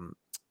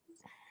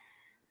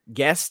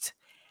guessed,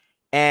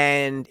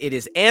 and it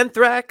is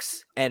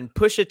Anthrax and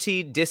Pusha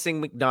T dissing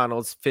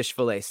McDonald's fish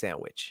fillet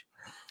sandwich.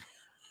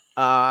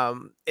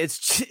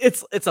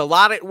 It's a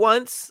lot at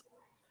once,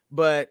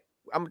 but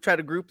I'm gonna try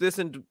to group this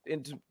into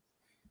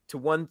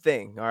one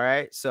thing. All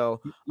right.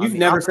 So you've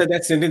never said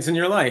that sentence in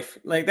your life.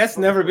 Like that's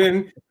never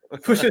been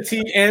Pusha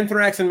T,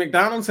 Anthrax, and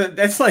McDonald's.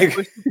 That's like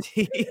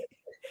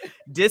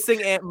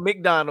dissing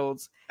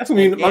McDonald's. That's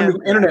gonna be my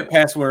new internet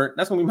password.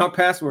 That's gonna be my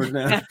password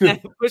now.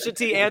 Pusha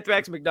T,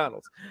 Anthrax,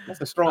 McDonald's.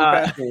 That's a strong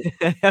password.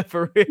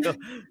 For real.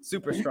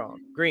 Super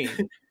strong. Green.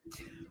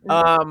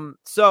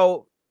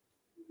 So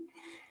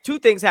 2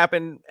 things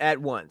happened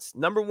at once.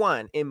 Number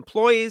 1,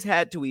 employees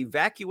had to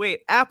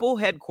evacuate Apple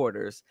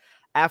headquarters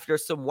after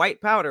some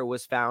white powder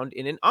was found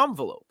in an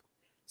envelope.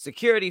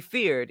 Security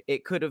feared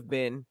it could have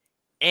been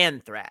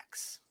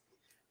anthrax.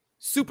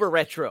 Super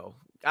retro.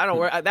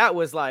 That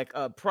was like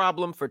a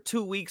problem for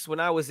 2 weeks when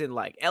I was in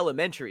like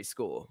elementary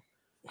school.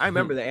 I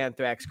remember the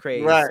anthrax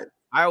craze. Right.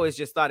 I always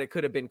just thought it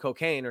could have been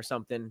cocaine or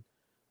something.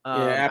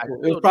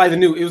 Apple. It was probably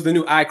the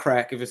new eye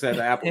crack if it said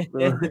Apple.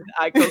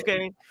 Eye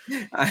cocaine.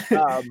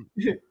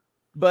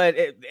 But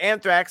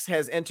Anthrax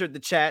has entered the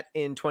chat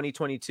in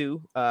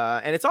 2022,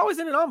 and it's always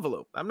in an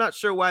envelope. I'm not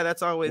sure why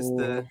that's always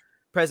the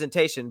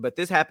presentation, but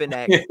this happened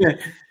at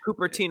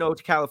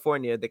Cupertino,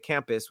 California, the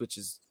campus, which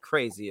is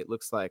crazy. It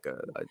looks like a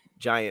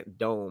giant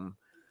dome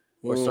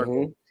or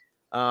circle.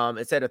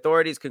 It said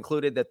authorities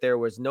concluded that there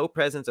was no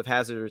presence of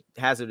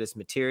hazardous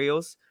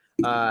materials,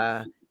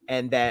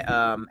 and that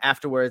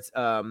afterwards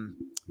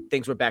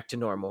things were back to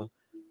normal.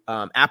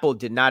 Apple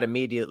did not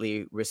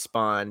immediately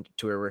respond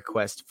to a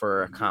request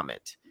for a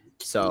comment.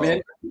 So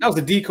man, that was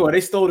a decoy. They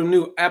stole the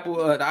new Apple,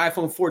 the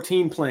iPhone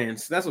 14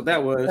 plans. That's what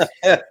that was.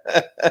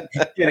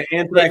 Yeah,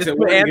 Anthrax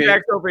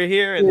over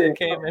here, and then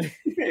came in.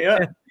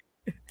 Yeah.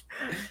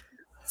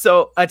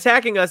 So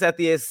attacking us at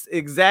the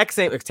exact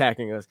same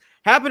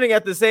happening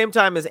at the same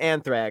time as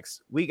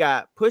Anthrax, we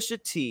got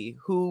Pusha T,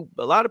 who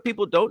a lot of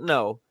people don't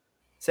know,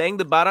 wrote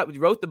the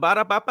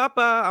 "Ba Ba Ba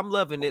Ba I'm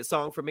Loving It"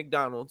 song for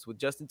McDonald's with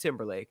Justin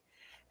Timberlake.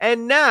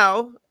 And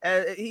now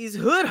he's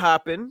hood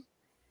hopping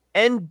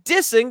and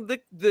dissing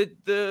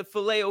the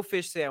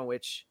Filet-O-Fish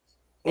sandwich.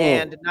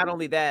 And not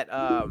only that,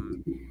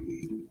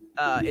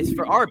 it's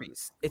for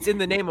Arby's. It's in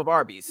the name of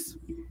Arby's.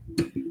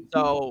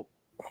 So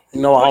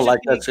no, I don't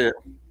like that shit.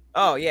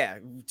 Oh yeah,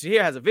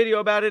 Tahir has a video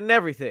about it and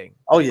everything.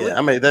 Oh yeah,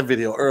 I made that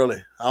video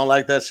early. I don't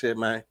like that shit,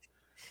 man.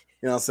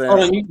 You know what I'm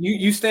saying? Oh,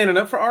 you standing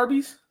up for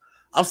Arby's?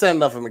 I'm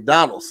standing up for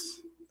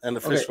McDonald's and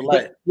the fish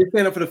fillet. You're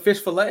standing up for the fish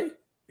fillet?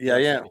 Yeah,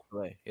 yeah.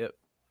 Yep.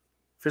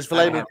 Fish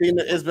fillet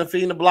it's been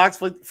feeding the blocks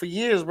for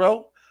years,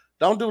 bro.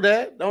 Don't do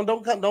that.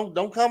 Don't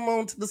come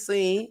onto the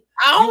scene.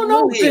 I don't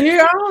know.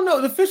 Here, I don't know.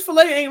 The fish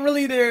fillet ain't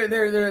really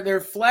their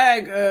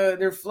flag.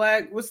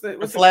 What's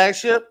the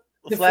flagship?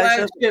 The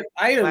flagship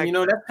item. You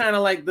know, that's kind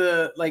of like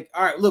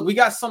all right, look, we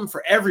got something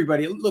for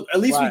everybody. Look, at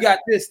least we got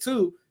this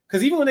too.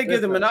 Because even when they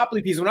give the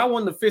Monopoly piece, when I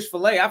won the fish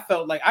fillet, I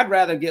felt like I'd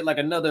rather get like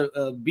another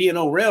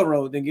B&O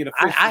Railroad than get a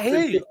fish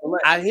fillet.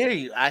 I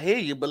hear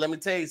you. But let me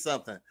tell you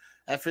something.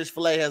 That fish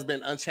fillet has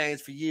been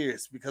unchanged for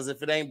years, because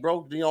if it ain't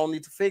broke, then you don't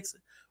need to fix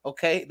it.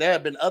 Okay, there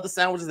have been other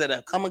sandwiches that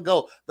have come and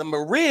go. The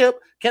McRib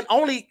can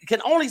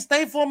only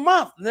stay for a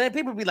month, and then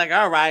people be like,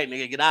 "All right,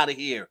 nigga, get out of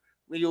here.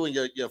 You and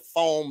your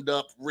foamed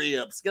up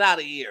ribs, get out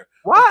of here."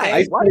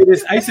 Why?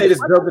 Okay? I say this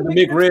joke that the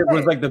McRib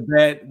was like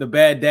the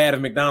bad dad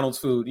of McDonald's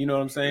food. You know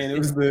what I'm saying? It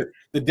was the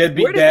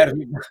deadbeat dad of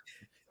McDonald's.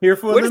 Here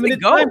for a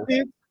limited time.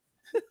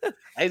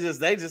 They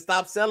just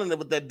stopped selling it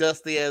with that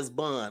dusty ass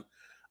bun.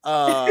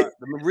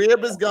 The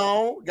rib is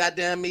gone.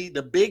 Goddamn me,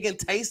 the big and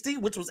tasty,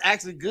 which was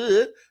actually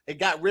good. They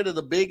got rid of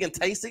the big and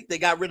tasty. They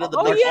got rid of the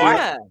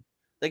arch.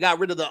 They got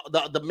rid of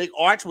the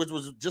McArch, which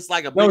was just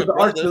like a bigger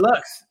Arch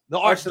Deluxe. The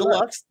Arch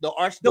Deluxe. The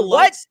Arch Deluxe.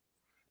 What?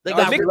 They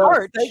got rid of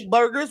the steak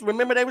burgers.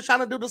 Remember they were trying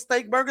to do the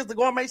steak burgers, the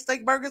gourmet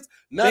steak burgers?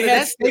 None of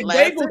that steak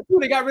bagel too.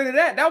 They got rid of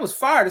that. That was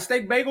fire. The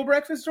steak bagel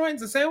breakfast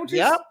joints, the sandwiches.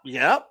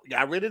 Yep.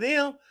 Got rid of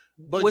them.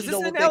 But was you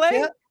know this what in LA?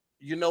 Kept?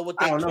 You know what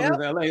they kept? I don't know. It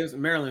was LA. It was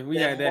Maryland. We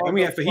had that. And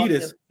we had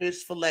fajitas.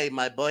 Fish fillet,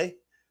 my boy.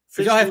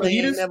 Did y'all have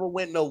fajitas? Never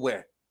went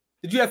nowhere.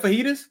 Did you have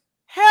fajitas?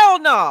 Hell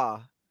no. Nah.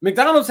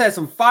 McDonald's had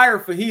some fire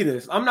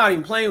fajitas. I'm not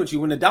even playing with you.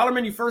 When the dollar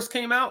menu first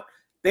came out,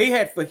 they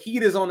had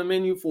fajitas on the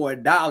menu for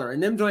 $1,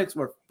 and them joints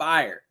were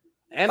fire.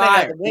 And they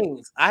had the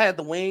wings. I had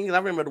the wings. I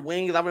remember the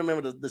wings. I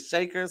remember the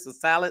shakers, the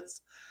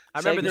salads. I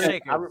remember the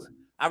shakers.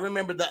 I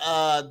remember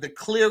the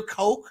clear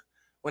Coke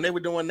when they were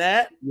doing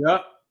that.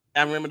 Yep.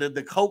 I remember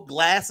the Coke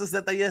glasses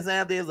that they used to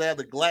have. They had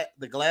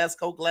the glass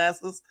Coke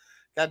glasses.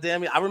 God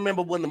damn it. I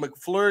remember when the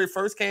McFlurry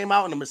first came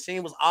out and the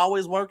machine was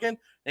always working.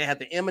 They had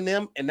the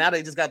M&M, and now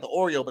they just got the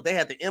Oreo. But they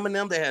had the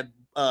M&M. They had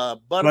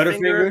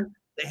Butterfinger.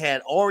 They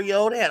had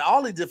Oreo. They had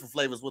all these different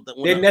flavors with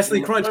they had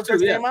Nestle Crunch too.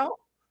 Came out.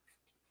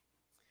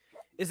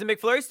 Is the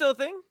McFlurry still a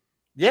thing?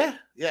 Yeah.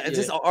 It's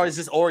just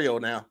Oreo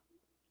now.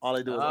 All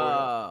they do is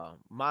Oreo.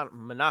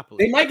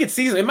 Monopoly. They might get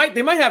season.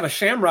 They might have a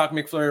Shamrock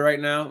McFlurry right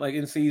now, like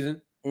in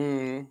season.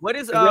 What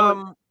is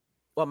well,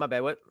 my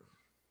bad. What?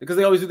 Because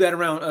they always do that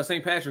around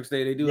St. Patrick's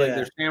Day. They do like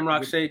their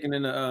Shamrock Shake and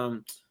then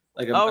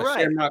like a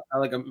Shamrock,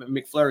 like a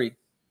McFlurry.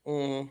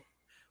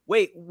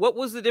 Wait, what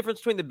was the difference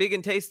between the Big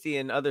and Tasty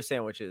and other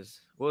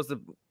sandwiches? What was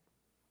the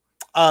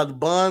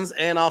buns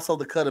and also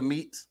the cut of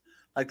meats?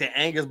 Like the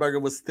Angus burger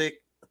was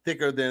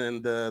thicker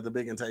than the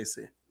Big and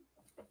Tasty.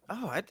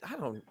 Oh, I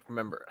don't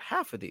remember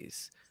half of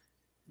these.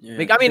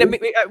 Yeah. I mean,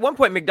 at one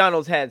point,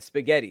 McDonald's had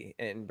spaghetti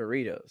and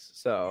burritos,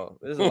 so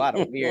there's a lot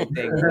of weird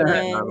things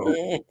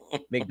that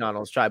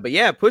McDonald's tried. But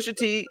yeah, Pusha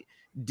T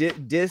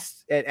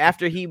dissed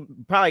after he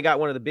probably got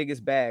one of the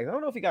biggest bags. I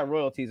don't know if he got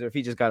royalties or if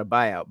he just got a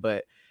buyout,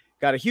 but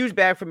got a huge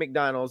bag from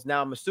McDonald's.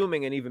 Now I'm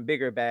assuming an even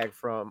bigger bag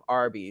from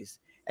Arby's.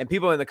 And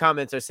people in the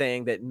comments are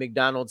saying that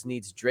McDonald's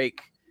needs Drake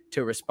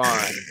to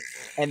respond,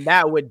 and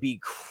that would be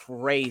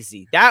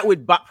crazy. That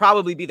would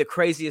probably be the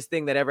craziest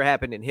thing that ever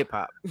happened in hip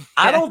hop.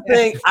 I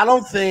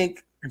don't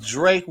think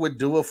Drake would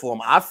do it for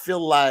him. I feel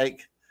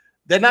like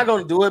they're not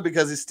going to do it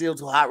because he's still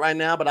too hot right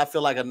now. But I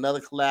feel like another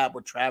collab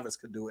with Travis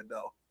could do it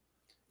though.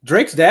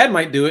 Drake's dad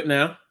might do it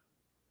now.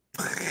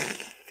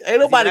 Ain't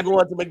nobody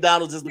going to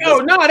McDonald's just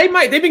because. No, they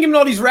might. They've been giving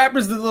all these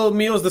rappers the little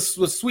meals, the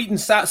sweet and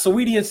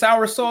sweetie and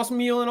sour sauce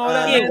meal and all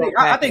that.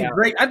 I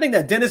think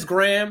that Dennis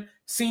Graham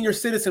senior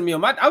citizen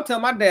meal. I'll tell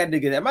my dad to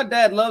get that. My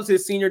dad loves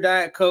his senior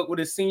Diet Coke with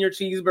his senior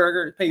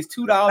cheeseburger. It pays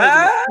 $2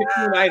 and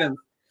 15 items.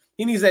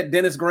 He needs that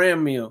Dennis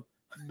Graham meal.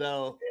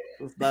 No,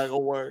 it's not gonna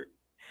work.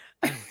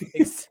 I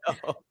think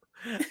so.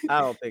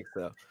 I don't think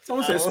so.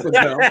 Someone said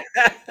Spadell.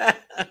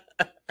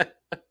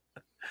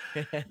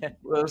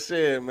 Well,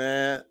 shit,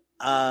 man.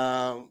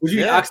 Would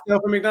you eat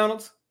oxtail from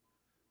McDonald's?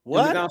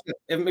 What?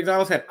 If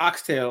McDonald's had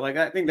oxtail, like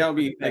I think that would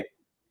be like.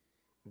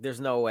 There's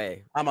no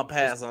way. I'm a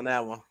pass on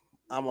that one.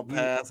 I don't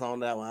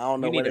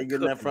know where they're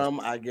getting that from.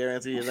 I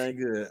guarantee it ain't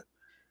good.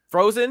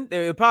 Frozen?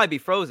 It would probably be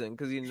frozen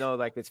because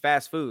like it's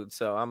fast food.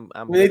 So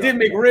they did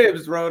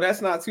McRibs, bro.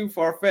 That's not too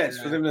far fetched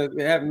for them to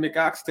have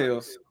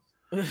McOxtails.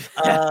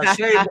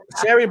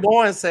 Sherry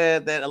Bourne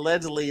said that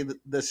allegedly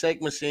the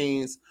shake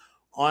machines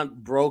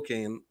aren't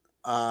broken.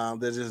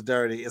 They're just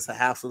dirty. It's a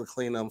hassle to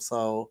clean them.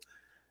 So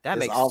that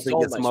makes so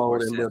much more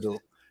sense.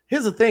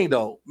 Here's the thing,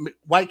 though.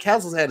 White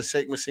Castle's had a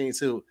shake machine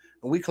too,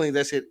 and we cleaned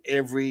that shit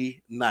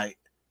every night.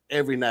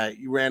 Every night,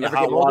 you ran the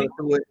hot water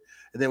through it,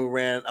 and then we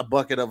ran a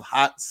bucket of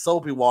hot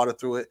soapy water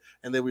through it,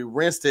 and then we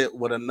rinsed it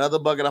with another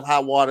bucket of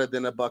hot water,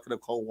 then a bucket of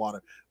cold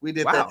water. We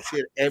did that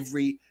shit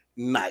every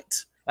night.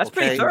 That's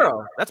pretty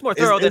thorough. That's more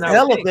thorough than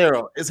hella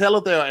thorough. It's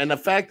hella thorough, and the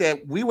fact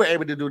that we were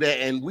able to do that,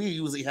 and we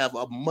usually have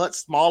a much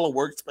smaller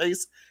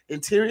workspace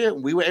interior,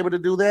 we were able to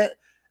do that.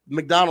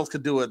 McDonald's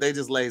could do it. They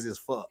just lazy as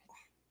fuck.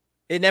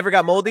 It never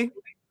got moldy.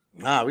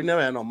 Nah, we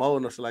never had no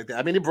mold or shit like that.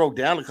 I mean, it broke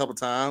down a couple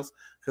times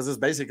because it's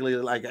basically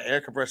like an air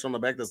compressor on the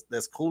back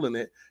that's cooling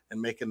it and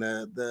making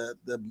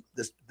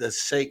the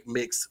shake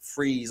mix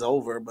freeze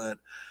over, but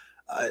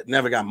it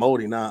never got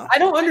moldy. Nah. I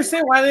don't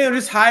understand why they don't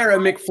just hire a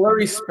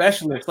McFlurry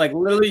specialist. Like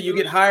literally, you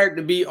get hired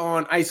to be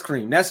on ice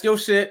cream. That's your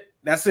shit.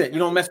 That's it. You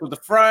don't mess with the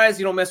fries.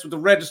 You don't mess with the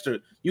register.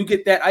 You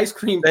get that ice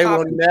cream. They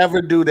will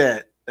never do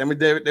that. I mean,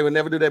 they would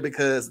never do that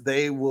because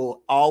they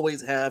will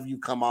always have you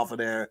come off of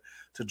there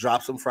to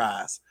drop some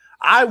fries.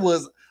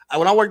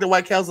 When I worked at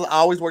White Castle, I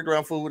always worked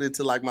around food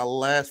until like my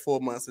last 4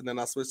 months, and then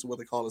I switched to what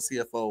they call a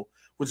CFO,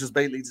 which is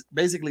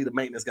basically the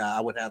maintenance guy.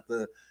 I would have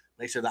to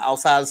make sure the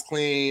outside is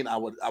clean. I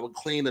would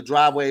clean the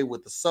driveway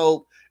with the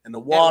soap and the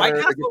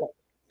water.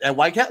 At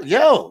White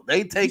Castle,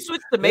 they take. You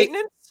switched to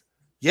maintenance?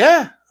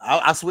 Yeah,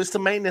 I switched to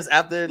maintenance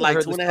after like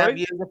 2.5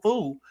 years of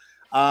food.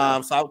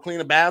 So I would clean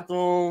the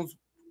bathrooms,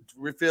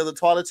 refill the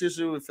toilet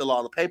tissue, refill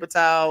all the paper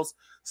towels,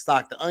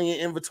 stock the onion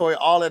inventory,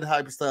 all that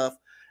type of stuff.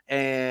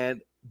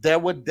 And there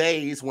were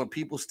days when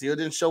people still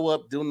didn't show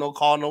up, do no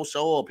call, no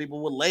show, or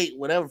people were late,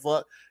 whatever.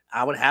 Fuck,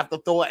 I would have to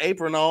throw an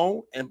apron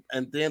on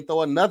and then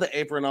throw another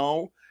apron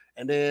on.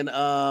 And then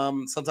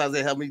sometimes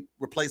they help me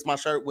replace my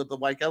shirt with the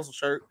White Castle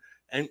shirt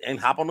and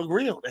hop on the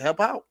grill to help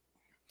out.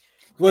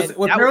 Was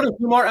Harold and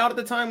Kumar out at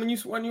the time when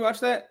you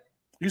watched that?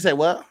 You say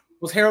what?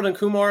 Was Harold and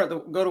Kumar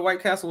go to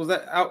White Castle? Was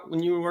that out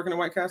when you were working at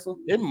White Castle?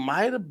 It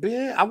might have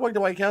been. I worked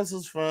at White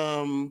Castles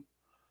from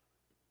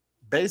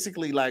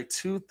basically like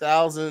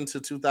 2000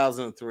 to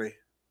 2003.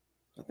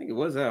 I think it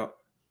was out.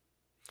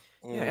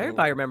 Yeah,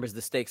 everybody remembers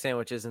the steak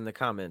sandwiches in the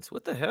comments.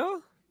 What the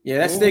hell? Yeah,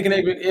 that steak and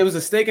egg. It was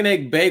a steak and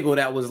egg bagel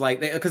that was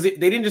like because they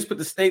didn't just put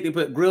the steak; they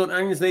put grilled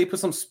onions. They put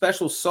some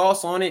special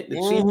sauce on it. The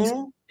cheese.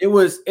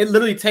 It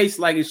literally tastes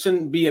like it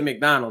shouldn't be at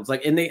McDonald's.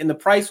 Like and the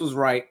price was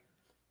right.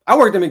 I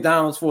worked at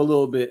McDonald's for a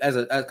little bit as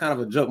kind of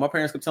a joke. My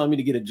parents kept telling me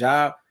to get a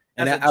job,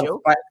 and it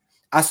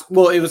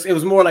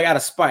was more like out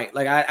of spite.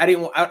 Like I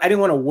didn't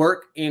want to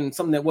work in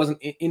something that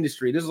wasn't in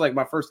industry. This was like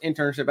my first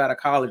internship out of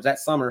college that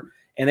summer,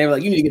 and they were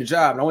like, "You need to get a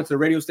job." And I went to the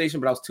radio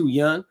station, but I was too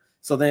young.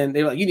 So then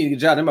they were like, "You need to get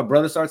a job." Then my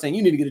brother started saying,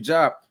 "You need to get a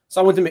job."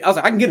 So I was like,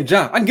 "I can get a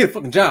job. I can get a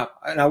fucking job."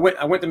 And I went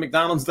to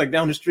McDonald's like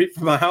down the street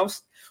from my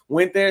house.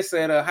 Went there,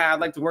 said, "Hi,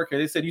 I'd like to work here."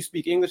 They said, "You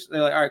speak English?"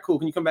 They're like, "All right, cool.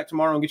 Can you come back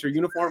tomorrow and get your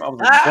uniform?" I was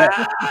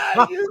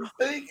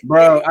like,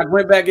 "Bro." I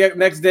went back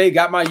next day,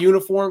 got my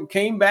uniform,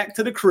 came back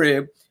to the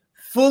crib,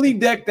 fully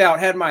decked out,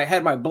 had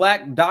my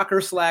black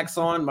Docker slacks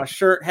on, my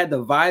shirt had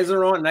the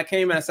visor on, and I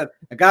came and I said,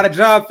 "I got a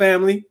job,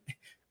 family."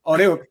 Oh,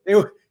 they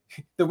were.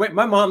 The way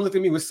my mom looked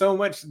at me with so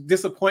much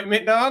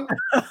disappointment, dog.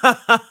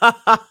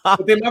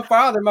 But then my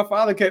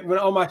father kept when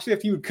on my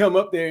shift, he would come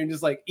up there and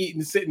just like eat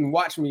and sit and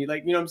watch me.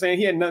 Like, you know what I'm saying?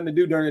 He had nothing to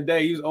do during the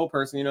day. He was an old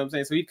person, you know what I'm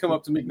saying? So he'd come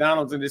up to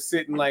McDonald's and just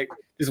sit and like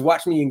just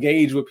watch me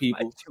engage with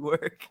people.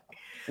 Work.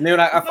 And then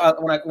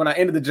when I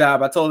ended the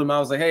job, I told him, I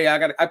was like, "Hey, I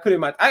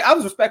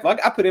was respectful.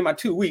 I put in my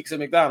 2 weeks at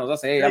McDonald's. I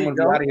said, "Hey, I'm gonna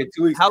be out of here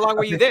 2 weeks." How long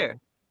were you there?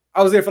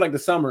 I was there for like the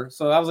summer,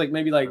 so I was like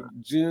maybe like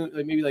June,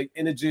 maybe like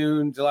end of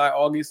June, July,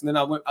 August, and then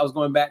I was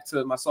going back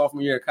to my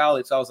sophomore year of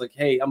college. So I was like,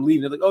 "Hey, I'm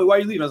leaving." They're like, "Oh, why are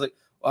you leaving?" I was like,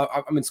 well,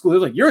 "I'm in school." They're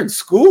like, "You're in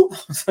school?" I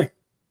was like,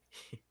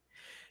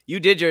 "You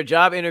did your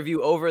job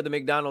interview over the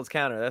McDonald's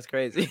counter. That's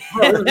crazy."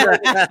 Bro,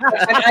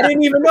 I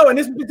didn't even know. In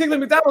this particular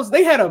McDonald's,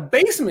 they had a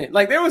basement.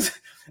 Like there was,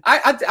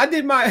 I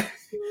did my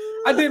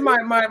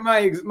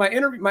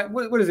interview.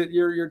 What is it?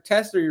 Your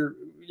test or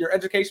your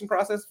education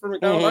process for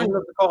McDonald's? I don't know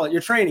what to call it.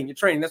 Your training.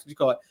 That's what you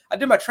call it. I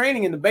did my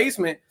training in the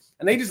basement,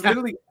 and they just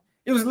literally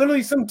It was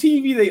literally some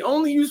TV they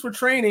only used for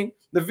training.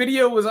 The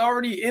video was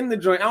already in the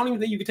joint. I don't even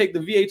think you could take the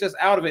VHS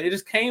out of it. It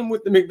just came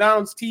with the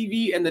McDonald's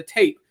TV and the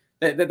tape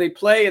that they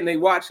play and they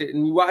watch it,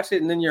 and you watch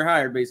it and then you're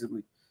hired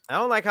basically. I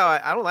don't like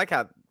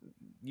how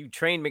you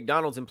train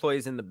McDonald's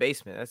employees in the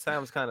basement. That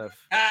sounds kind of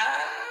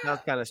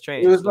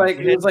strange. It was like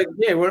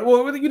yeah,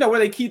 well, you know, where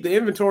they keep the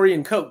inventory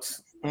in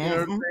coats. Mm-hmm. You know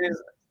what I'm saying?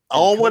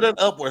 Onward and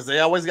upwards. They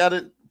always got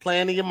it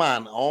playing in your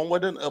mind.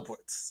 Onward and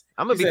upwards.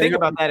 I'm gonna be thinking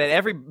about that at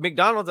every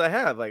McDonald's I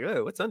have. Like,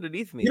 oh, what's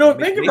underneath me? You don't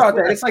think about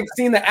that. It's like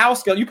seeing the owl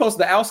skeleton. You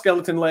posted the owl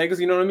skeleton legs.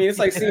 You know what I mean? It's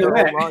like seeing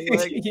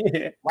that.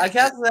 Yeah. White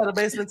Castle's had a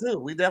basement too.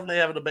 We definitely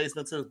have a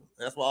basement too.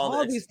 That's why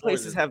all these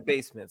places have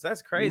basements.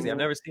 That's crazy. Mm-hmm. I've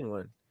never seen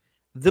one.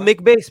 The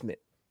McBasement.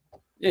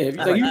 Yeah, if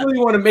you really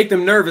want to make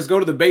them nervous, go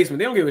to the basement.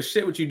 They don't give a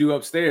shit what you do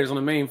upstairs on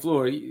the main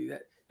floor.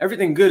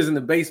 Everything good is in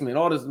the basement.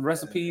 All the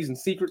recipes and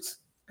secrets.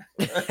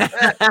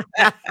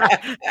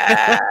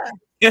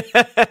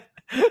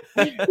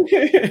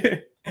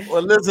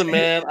 Well, listen,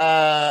 man.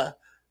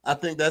 I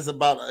think that's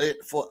about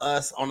it for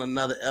us on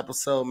another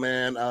episode,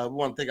 man. We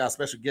want to thank our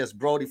special guest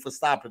Brody for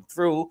stopping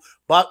through.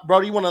 But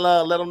Brody, you want to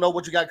let them know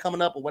what you got coming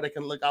up or where they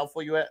can look out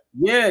for you at?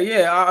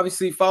 Yeah.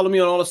 Obviously, follow me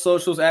on all the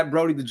socials at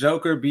Brody the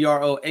Joker,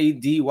 Brody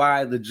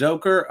the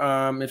Joker.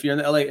 If you're in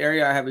the LA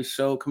area, I have a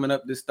show coming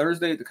up this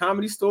Thursday at the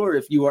Comedy Store.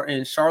 If you are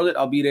in Charlotte,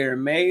 I'll be there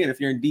in May, and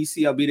if you're in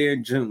DC, I'll be there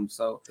in June.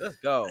 So let's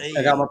go.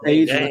 I got my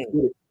page.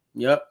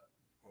 Yep.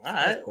 All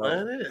right.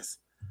 Well, it is.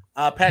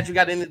 Pat, you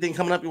got anything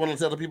coming up you want to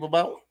tell the people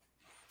about?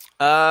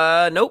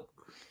 Nope.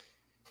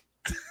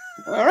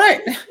 All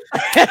right.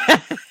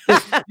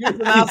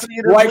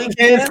 White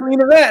can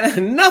screen of that.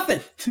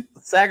 Nothing.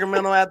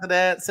 Sacramento after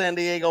that, San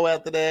Diego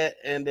after that,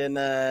 and then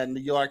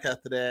New York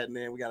after that, and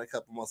then we got a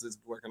couple more cities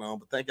working on.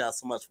 But thank y'all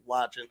so much for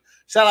watching.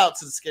 Shout out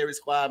to the Scary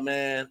Squad,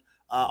 man.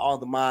 All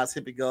the mods,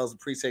 hippie girls,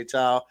 appreciate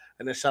y'all,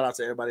 and then shout out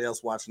to everybody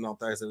else watching on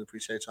Thursday. We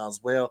appreciate y'all as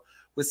well.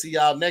 We'll see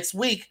y'all next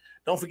week.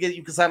 Don't forget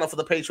you can sign up for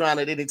the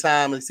Patreon at any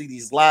time and see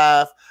these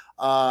live.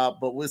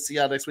 But we'll see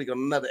y'all next week on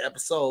another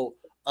episode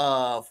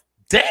of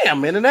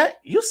Damn Internet,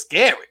 You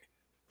Scary.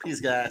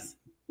 Peace, guys.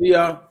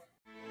 Yeah.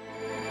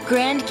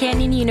 Grand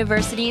Canyon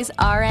University's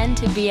RN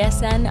to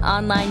BSN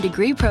online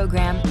degree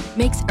program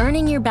makes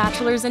earning your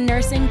bachelor's in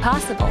nursing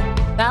possible.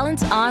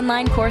 Balance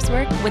online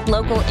coursework with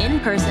local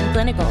in-person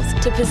clinicals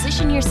to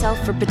position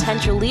yourself for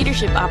potential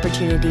leadership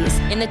opportunities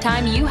in the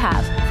time you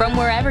have from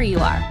wherever you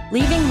are,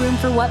 leaving room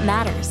for what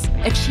matters.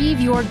 Achieve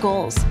your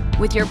goals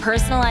with your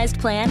personalized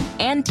plan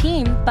and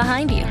team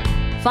behind you.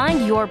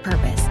 Find your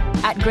purpose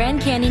at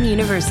Grand Canyon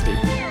University.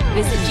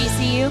 Visit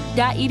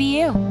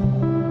gcu.edu.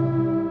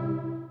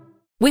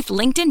 With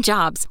LinkedIn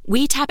Jobs,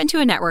 we tap into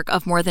a network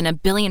of more than 1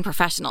 billion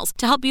professionals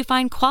to help you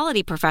find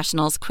quality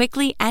professionals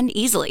quickly and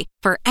easily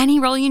for any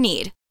role you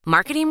need.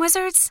 Marketing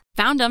wizards?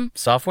 Found them.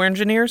 Software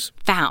engineers?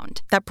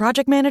 Found. That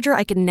project manager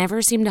I could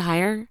never seem to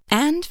hire?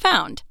 And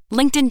found.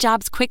 LinkedIn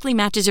Jobs quickly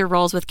matches your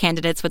roles with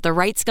candidates with the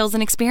right skills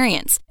and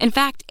experience. In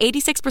fact,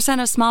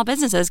 86% of small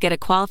businesses get a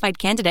qualified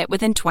candidate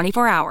within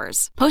 24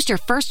 hours. Post your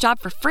first job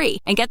for free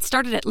and get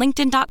started at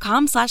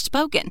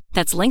linkedin.com/spoken.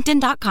 That's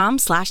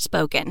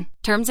linkedin.com/spoken.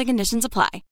 Terms and conditions apply.